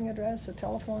a mailing address, a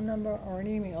telephone number, or an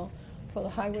email for the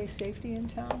highway safety in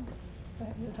town, the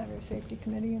highway safety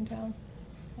committee in town.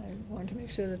 I wanted to make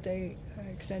sure that I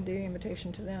extended the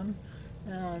invitation to them.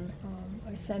 And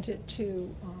I sent it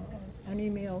to, an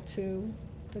email to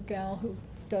the gal who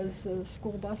does the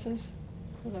school buses,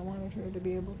 because I wanted her to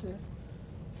be able to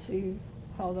see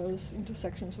how those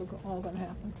intersections were all gonna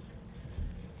happen.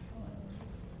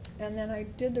 And then I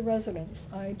did the residents.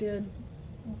 I did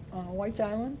White's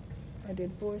Island, I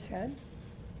did Boar's Head,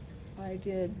 I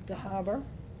did the Harbor,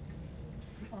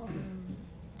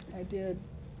 I did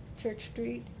Church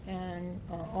Street and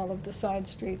all of the side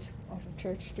streets off of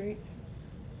Church Street.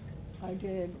 I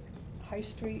did High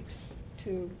Street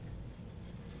to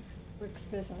Rick's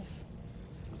Business.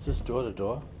 Is this door to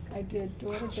door? I did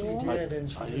door to She door. did,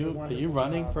 and she Are did a you wonderful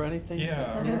running job. for anything?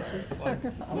 Yeah, like,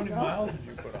 how many I'm not. miles did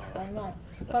you put on? I'm not.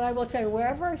 But I will tell you,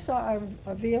 wherever I saw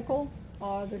a vehicle,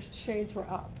 the shades were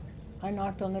up. I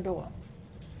knocked on the door.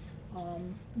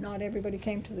 Not everybody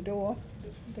came to the door.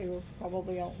 They were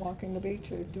probably out walking the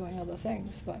beach or doing other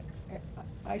things, but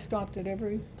I stopped at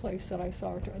every place that I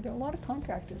saw. There were a lot of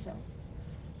contractors out.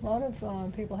 A lot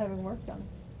of people having work done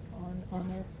on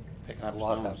their, Picking up A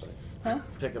lot stones. happening. huh?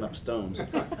 Picking up stones.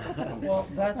 Well,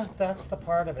 that's the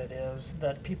part of it, is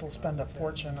that people spend a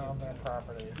fortune on their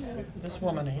properties. Yeah. This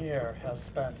woman here has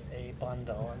spent a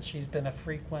bundle, and she's been a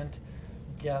frequent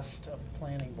guest of the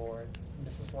planning board,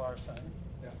 Mrs. Larson.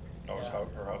 Oh, Yeah.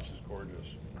 her house is gorgeous.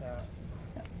 Yeah.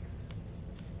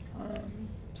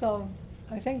 So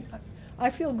I think, I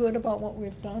feel good about what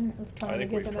we've done of I trying to think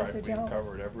get we've the tried, message we've out.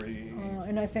 covered every,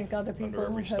 And I think other people under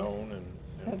every have, stone and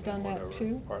have done that whatever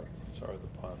too. part, sorry,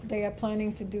 the pond. They are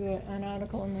planning to do an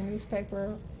article in the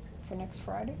newspaper for next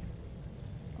Friday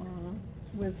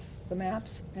with the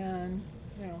maps and,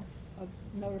 you know, a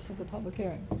notice of the public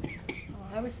hearing.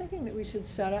 I was thinking that we should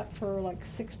set up for like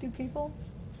 60 people.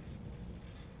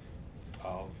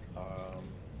 I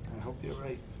hope you're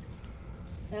right.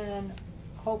 And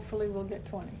hopefully we'll get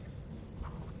 20.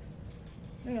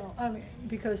 You know, I mean,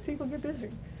 because people get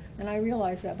busy, and I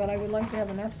realize that, but I would like to have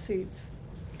enough seats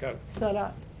Got it. set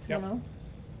up, you Yep. know?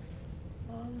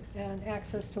 And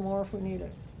access to more if we need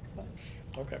it. But,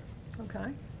 Okay.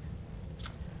 okay.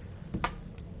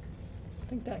 I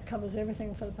think that covers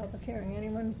everything for the public hearing.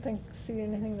 Anyone see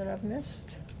anything that I've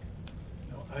missed?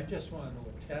 No, I just wanted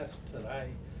to attest that I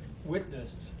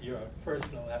witnessed your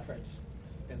personal efforts,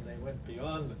 and they went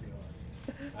beyond the beyond.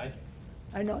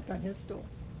 I knocked on his door.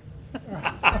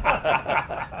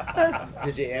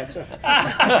 Did you answer?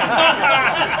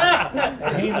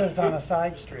 And he lives on a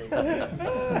side street.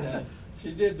 Yeah,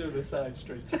 she did do the side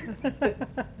streets. It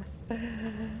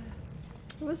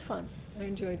was fun. I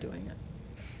enjoyed doing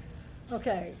it.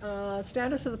 Okay,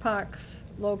 status of the parks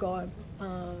logo.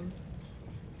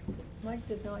 Mike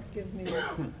did not give me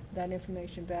that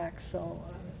information back, so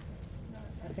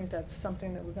I think that's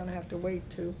something that we're gonna have to wait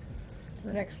to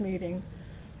the next meeting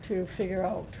to figure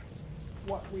out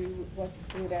what it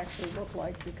would actually look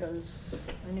like, because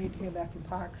I need to hear back from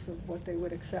Parks of what they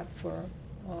would accept for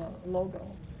a logo.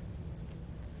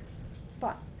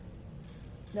 But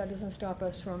that doesn't stop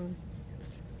us from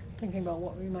thinking about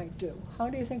what we might do. How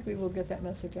do you think we will get that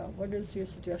message out? What is your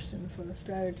suggestion for the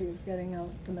strategy of getting out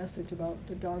the message about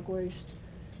the dog waste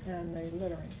and the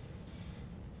littering?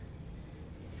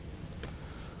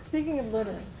 Speaking of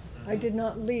littering, I did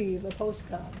not leave a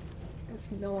postcard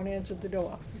if no one answered the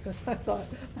door, because I thought,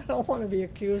 I don't want to be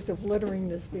accused of littering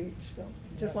this beach, so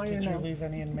just wanted to know. Did you leave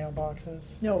any in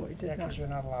mailboxes? No, I did Yeah, not. because you're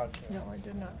not allowed to. No, I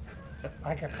did not.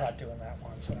 I got caught doing that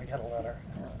once, and I got a letter.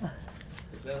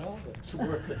 Is that all? It's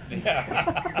worth it.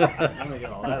 I'm gonna get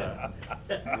a letter.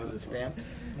 Was it stamped?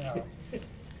 No.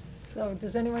 So,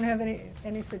 does anyone have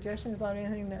any suggestions about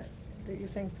anything that you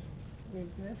think we've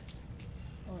missed?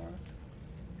 Or,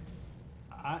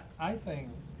 I think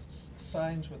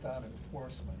signs without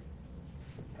enforcement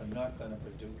are not gonna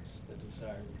produce the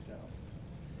desired result.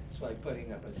 It's like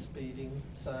putting up a speeding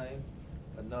sign,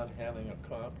 but not having a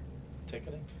cop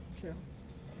ticketing. sure.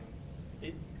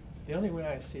 The only way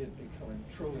I see it becoming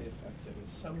truly effective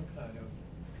is some kind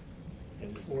of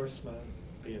enforcement,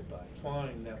 be it by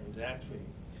fine that was actually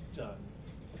done,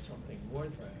 or something more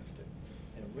drastic.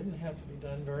 And it wouldn't have to be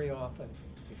done very often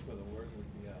before the word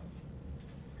would be out.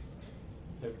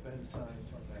 There've been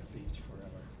signs on that beach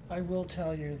forever. I will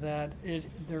tell you that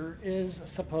there is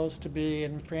supposed to be,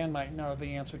 and Fran might know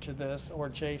the answer to this, or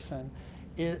Jason,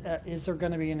 is there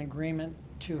going to be an agreement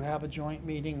to have a joint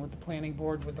meeting with the planning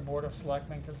board, with the Board of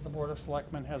Selectmen, because the Board of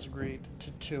Selectmen has agreed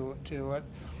to it.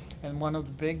 And one of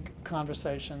the big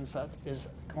conversations that is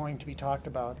going to be talked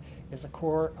about is a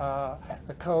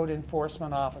code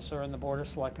enforcement officer, and the Board of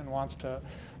Selectmen wants to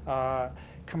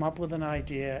come up with an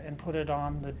idea and put it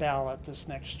on the ballot this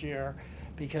next year,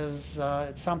 because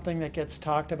it's something that gets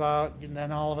talked about, and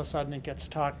then all of a sudden it gets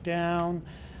talked down.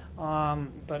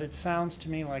 But it sounds to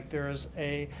me like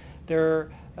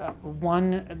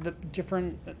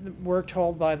we're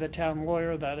told by the town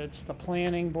lawyer that it's the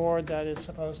planning board that is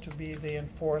supposed to be the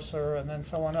enforcer, and then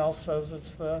someone else says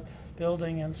it's the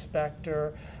building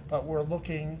inspector, but we're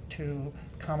looking to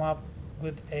come up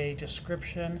with a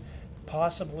description,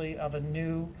 possibly of a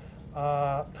new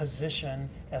position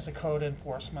as a code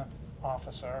enforcement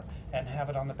officer, and have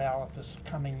it on the ballot this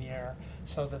coming year,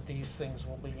 so that these things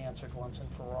will be answered once and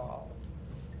for all.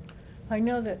 I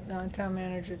know that town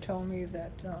manager told me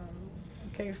that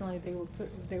occasionally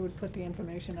they would put the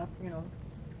information up,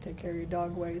 take care of your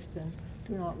dog waste and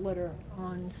do not litter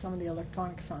on some of the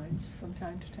electronic signs from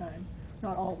time to time.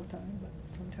 Not all the time, but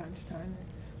from time to time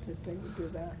that they would do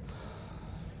that.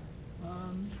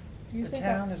 Do you The think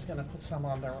town is gonna put some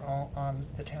on their own, on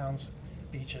the town's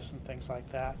beaches and things like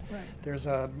that. Right. There's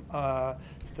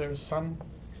some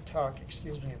talk,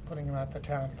 of putting them at the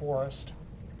town forest.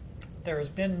 There has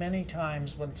been many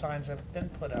times when signs have been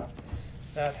put up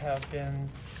that have been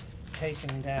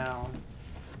taken down.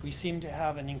 We seem to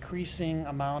have an increasing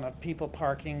amount of people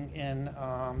parking in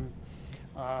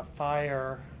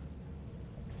fire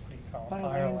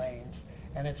lanes.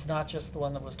 And it's not just the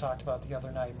one that was talked about the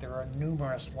other night. There are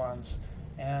numerous ones.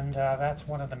 And that's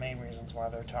one of the main reasons why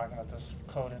they're talking about this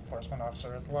code enforcement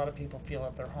officer. Is a lot of people feel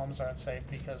that their homes aren't safe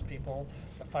because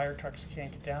the fire trucks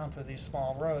can't get down to these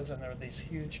small roads, and there are these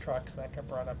huge trucks that got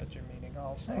brought up at your meeting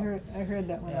also. I heard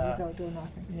that when I was out doing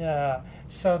knocking. Yeah,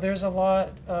 so there's a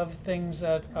lot of things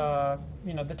that,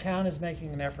 the town is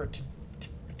making an effort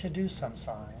to do some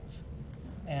signs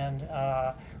and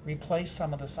replace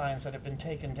some of the signs that have been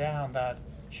taken down that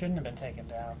shouldn't have been taken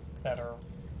down, that are,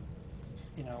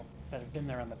 that have been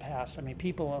there in the past. I mean,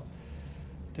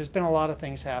 there's been a lot of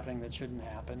things happening that shouldn't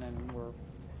happen, and we're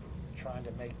trying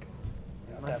to make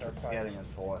a Unless better it's place. getting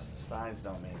enforced, signs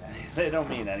don't mean anything. They don't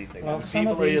mean anything. Well, And some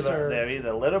of people these they're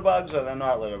either litter bugs or they're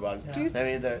not litter bugs. Do you-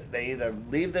 They either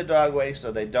leave their dog waste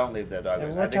or they don't leave their dog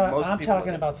And waste. I think most I'm people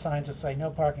talking about signs that say no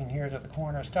parking here to the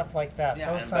corner, stuff like that.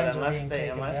 Yeah, Those but signs are unless being they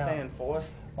taken unless they down.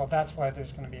 enforce. Well, that's why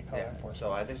there's gonna be a code Yeah, enforcement.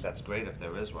 so I think that's great if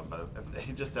there is one, but if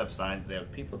they just have signs there,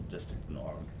 people just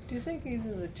ignore them. Do you think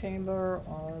either the chamber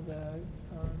or the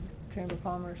Chamber of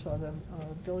Commerce or the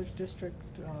village district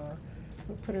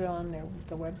would put it on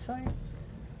the website?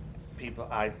 People,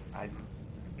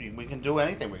 we can do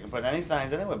anything, we can put any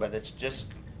signs anywhere, but it's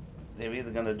just, they're either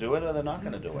gonna do it or they're not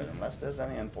gonna do it, unless there's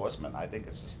any enforcement. I think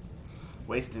it's just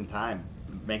wasting time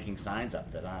making signs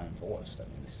up that aren't enforced. I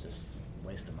mean, it's just a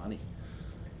waste of money.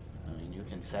 I mean, you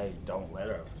can say, don't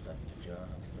litter, but if you're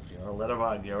a litter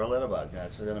bug, you're a litter bug,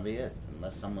 that's gonna be it.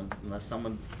 Unless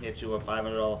someone hits you a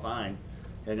 $500 fine,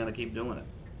 they're gonna keep doing it.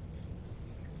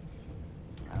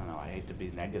 I don't know, I hate to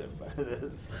be negative, but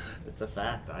it's a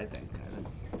fact, I think. I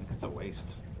think it's a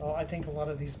waste. Well, I think a lot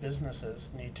of these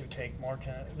businesses need to take more,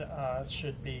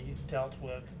 should be dealt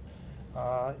with,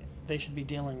 they should be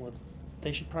dealing with,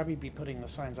 they should probably be putting the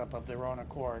signs up of their own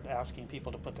accord, asking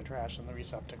people to put the trash in the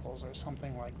receptacles or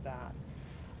something like that.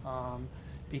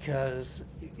 Because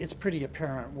it's pretty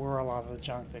apparent where a lot of the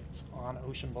junk that's on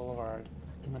Ocean Boulevard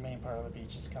in the main part of the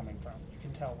beach is coming from. You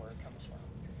can tell where it comes from.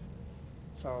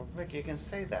 So, Rick, you can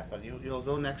say that, but you'll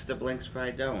go next to Blink's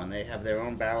Fried Dough and they have their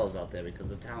own barrels out there because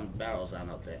the town barrels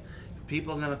aren't out there.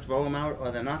 People gonna throw them out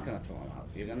or they're not gonna throw them out.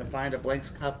 You're gonna find a Blink's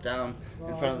cup down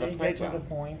in front of the they get to the playground.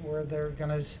 point where they're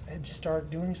gonna start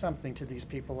doing something to these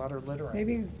people that are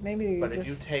littering. Maybe But if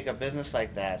you just, take a business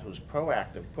like that who's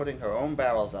proactive, putting her own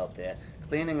barrels out there,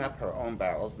 cleaning up her own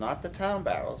barrels, not the town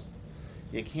barrels,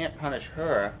 you can't punish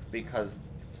her because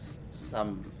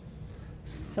some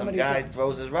Somebody guy put-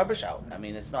 throws his rubbish out. I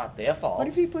mean, it's not their fault. what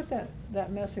if you put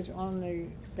that message on the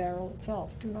barrel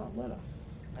itself, do not litter?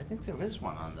 I think there is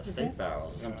one on the Is state there?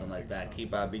 barrels, something like that.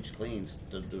 Keep our beach clean,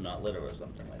 do not litter or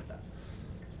something like that.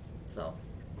 So,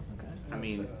 Okay. I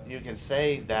mean, you can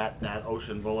say that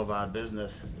Ocean Boulevard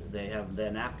business, they have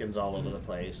their napkins all over the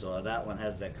place, or that one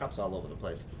has their cups all over the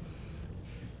place.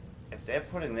 If they're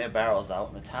putting their barrels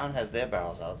out and the town has their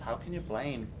barrels out, how can you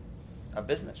blame a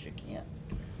business? You can't.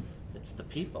 It's the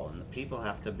people, and the people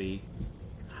have to be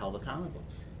held accountable.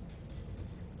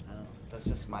 I don't know, that's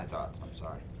just my thoughts, I'm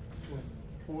sorry.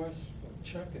 What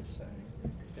Chuck is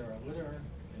saying, there are litter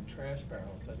and trash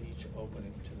barrels at each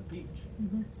opening to the beach.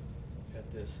 Mhm. Yet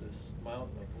there's this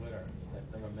mountain of litter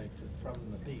that never makes it from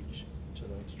the beach to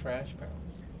those trash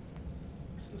barrels.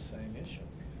 It's the same issue.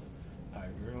 I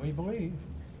really believe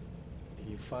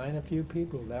you find a few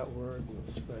people, that word will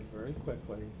spread very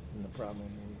quickly and the problem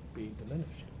will be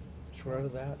diminished. Short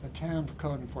of that, The town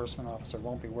code enforcement officer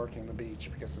won't be working the beach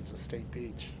because it's a state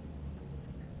beach.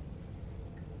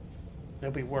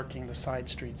 They'll be working the side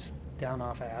streets down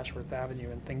off of Ashworth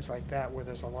Avenue and things like that where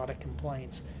there's a lot of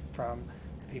complaints from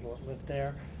the people that live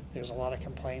there. There's a lot of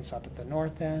complaints up at the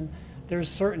north end. There's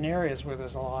certain areas where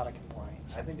there's a lot of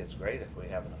complaints. I think it's great if we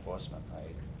have an enforcement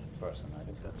person, I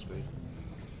think that's great.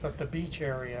 But the beach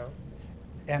area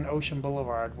and Ocean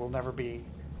Boulevard will never be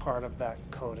part of that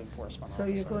code enforcement So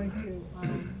officer. you're going to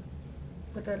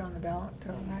put that on the ballot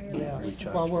to hire that Yes,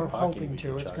 person? well, for we're parking, hoping we to.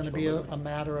 can It's charge gonna for be litter. a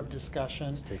matter of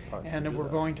discussion. State parks to And do we're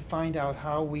that. going to find out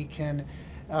how we can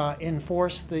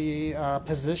enforce the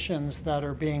positions that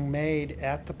are being made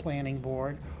at the planning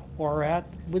board or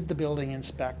with the building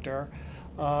inspector.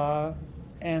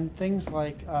 And things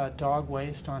like dog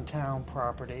waste on town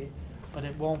property, but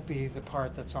it won't be the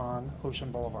part that's on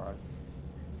Ocean Boulevard.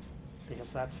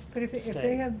 Because that's But if they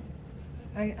state. had,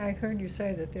 I heard you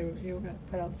say that you were gonna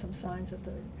put out some signs at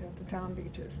the town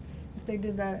beaches. If they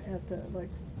did that at the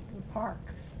park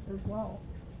as well,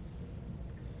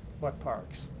 What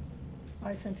parks?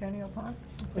 Bicentennial Park?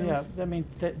 if there Yeah, was- I mean,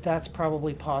 that's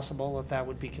probably possible that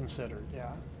would be considered,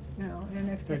 yeah. You know, and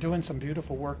if. They're doing some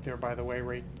beautiful work there, by the way,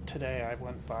 right today. I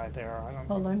went by there. I don't.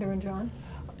 Oh, Linda and John?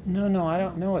 No, I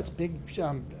don't know. It's big,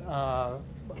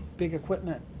 big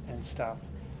equipment and stuff.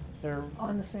 They're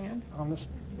On the sand? on this.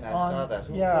 I saw that.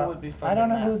 Who Yeah, would be I funding don't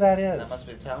know who that is. That must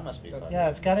be, town must be funding. Yeah,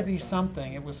 it's gotta be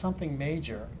something. It was something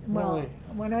major, Well, really.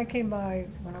 when I came by,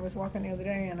 when I was walking the other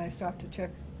day and I stopped to check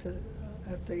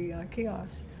at the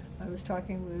kiosk, I was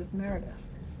talking with Meredith.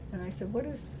 And I said,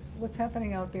 what's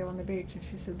happening out there on the beach? And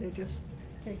she said, they're just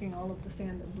taking all of the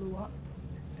sand that blew up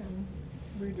and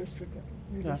redistricting.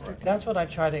 Yeah, that's what I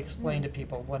try to explain to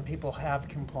people when people have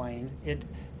complained.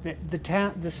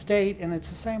 The state, and it's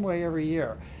the same way every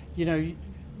year. You know,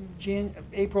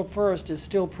 April 1st is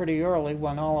still pretty early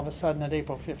when all of a sudden at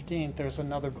April 15th there's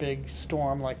another big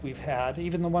storm like we've had.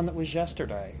 Even the one that was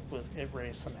yesterday, it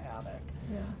raised some havoc.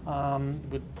 Yeah.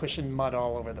 With pushing mud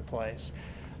all over the place.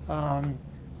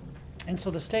 And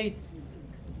so the state,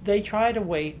 they try to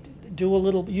wait,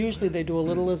 usually they do a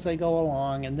little as they go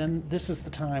along, and then this is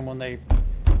the time when they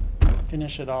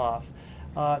finish it off.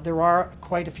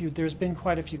 There's been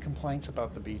quite a few complaints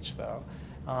about the beach, though.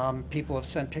 People have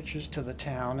sent pictures to the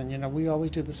town, and, you know, we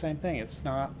always do the same thing. It's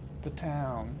not the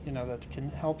town, you know, that can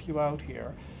help you out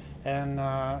here. And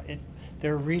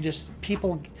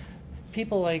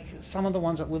people like some of the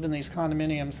ones that live in these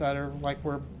condominiums that are like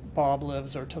where Bob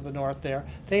lives or to the north there,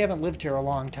 they haven't lived here a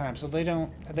long time, so they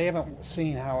haven't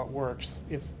seen how it works.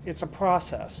 It's a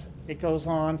process. It goes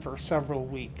on for several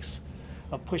weeks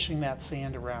of pushing that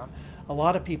sand around. A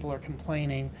lot of people are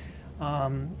complaining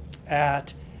from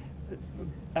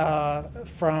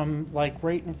like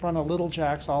right in front of Little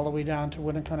Jack's all the way down to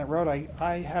Winnicott Road.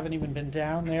 I haven't even been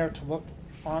down there to look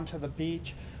onto the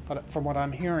beach, But from what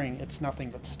I'm hearing, it's nothing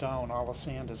but stone, all the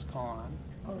sand is gone.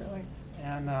 Oh, really?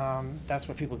 And that's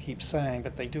what people keep saying,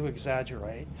 but they do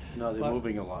exaggerate. No, they're But-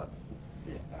 moving a lot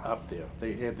up there.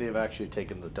 They've actually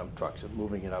taken the dump trucks and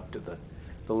moving it up to the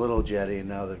little jetty, and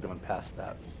now they've gone past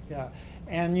that. Yeah,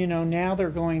 and now they're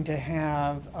going to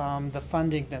have the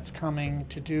funding that's coming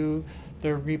to do the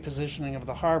repositioning of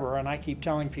the harbor, and I keep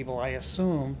telling people, I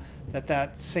assume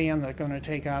that sand they're gonna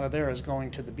take out of there is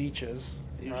going to the beaches,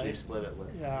 They usually right? split it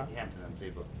with Yeah. Hampton and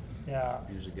Seabrook. Yeah,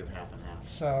 They usually give half and half.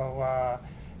 so,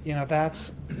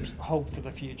 that's hope for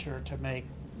the future, to make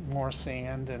more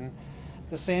sand, and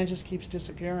the sand just keeps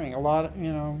disappearing. A lot of,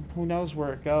 who knows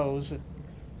where it goes.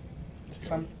 It's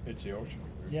the ocean.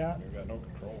 Yeah. You've got no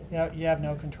control. Yeah, you have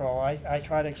no control. I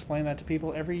try to explain that to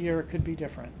people. Every year it could be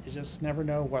different. You just never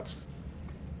know what's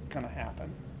gonna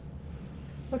happen.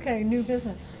 Okay, new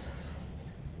business.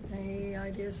 Any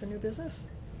ideas for new business?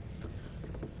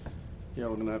 You know,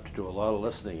 we're gonna have to do a lot of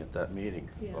listening at that meeting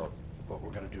Yeah. about what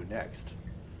we're gonna do next,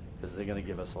 because they're gonna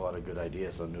give us a lot of good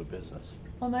ideas on new business.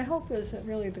 Well, my hope is that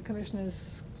really the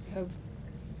commissioners have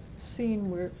seen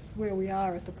where we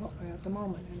are at the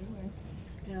moment anyway,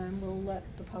 and we'll let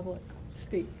the public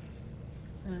speak.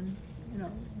 And,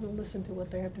 we'll listen to what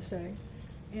they have to say,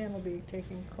 and we'll be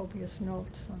taking copious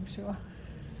notes, I'm sure.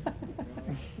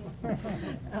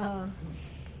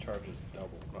 Charges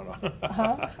double. No, no.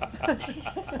 Huh?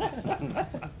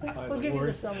 By We'll the give you the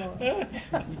word. sum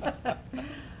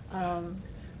of.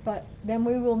 But then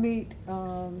we will meet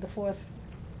the fourth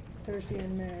Thursday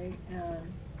in May,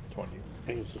 and 20. I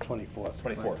think it's the 24th. 24th.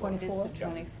 It is 24th? the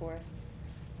 24th.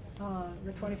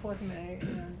 The 24th of May,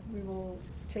 and we will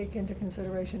take into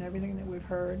consideration everything that we've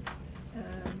heard,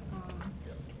 and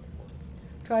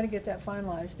try to get that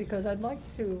finalized, because I'd like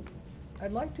to,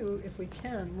 if we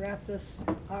can, wrap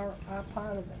our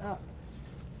part of it up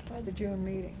by the June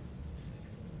meeting,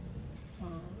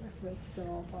 if that's at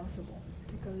all possible,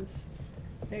 because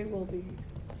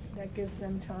that gives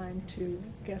them time to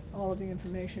get all of the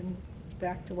information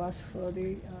back to us for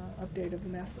the update of the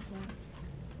master plan.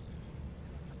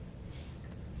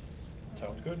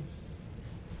 Sounds good.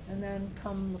 And then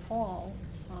come the fall,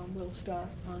 we'll start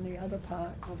on the other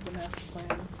part of the master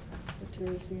plan, which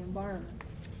is the environment.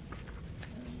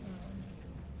 And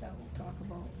that will talk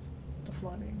about the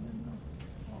flooding and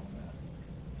all of that.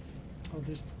 Oh,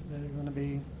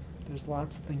 there's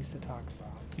lots of things to talk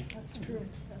about. That's true,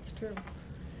 that's true.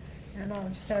 And I'll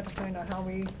just have to find out how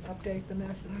we update the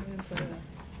master plan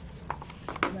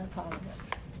for that part of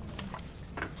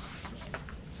it.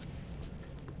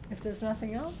 If there's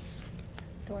nothing else,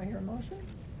 do I hear a motion?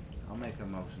 I'll make a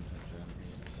motion to adjourn.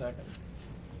 Second.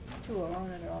 Two are on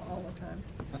it all the time.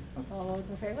 All those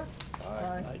in favor?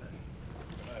 Aye. Aye.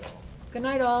 Good night, all. Good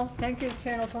night, all. Thank you,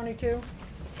 Channel 22.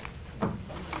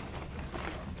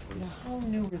 How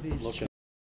new are these Looking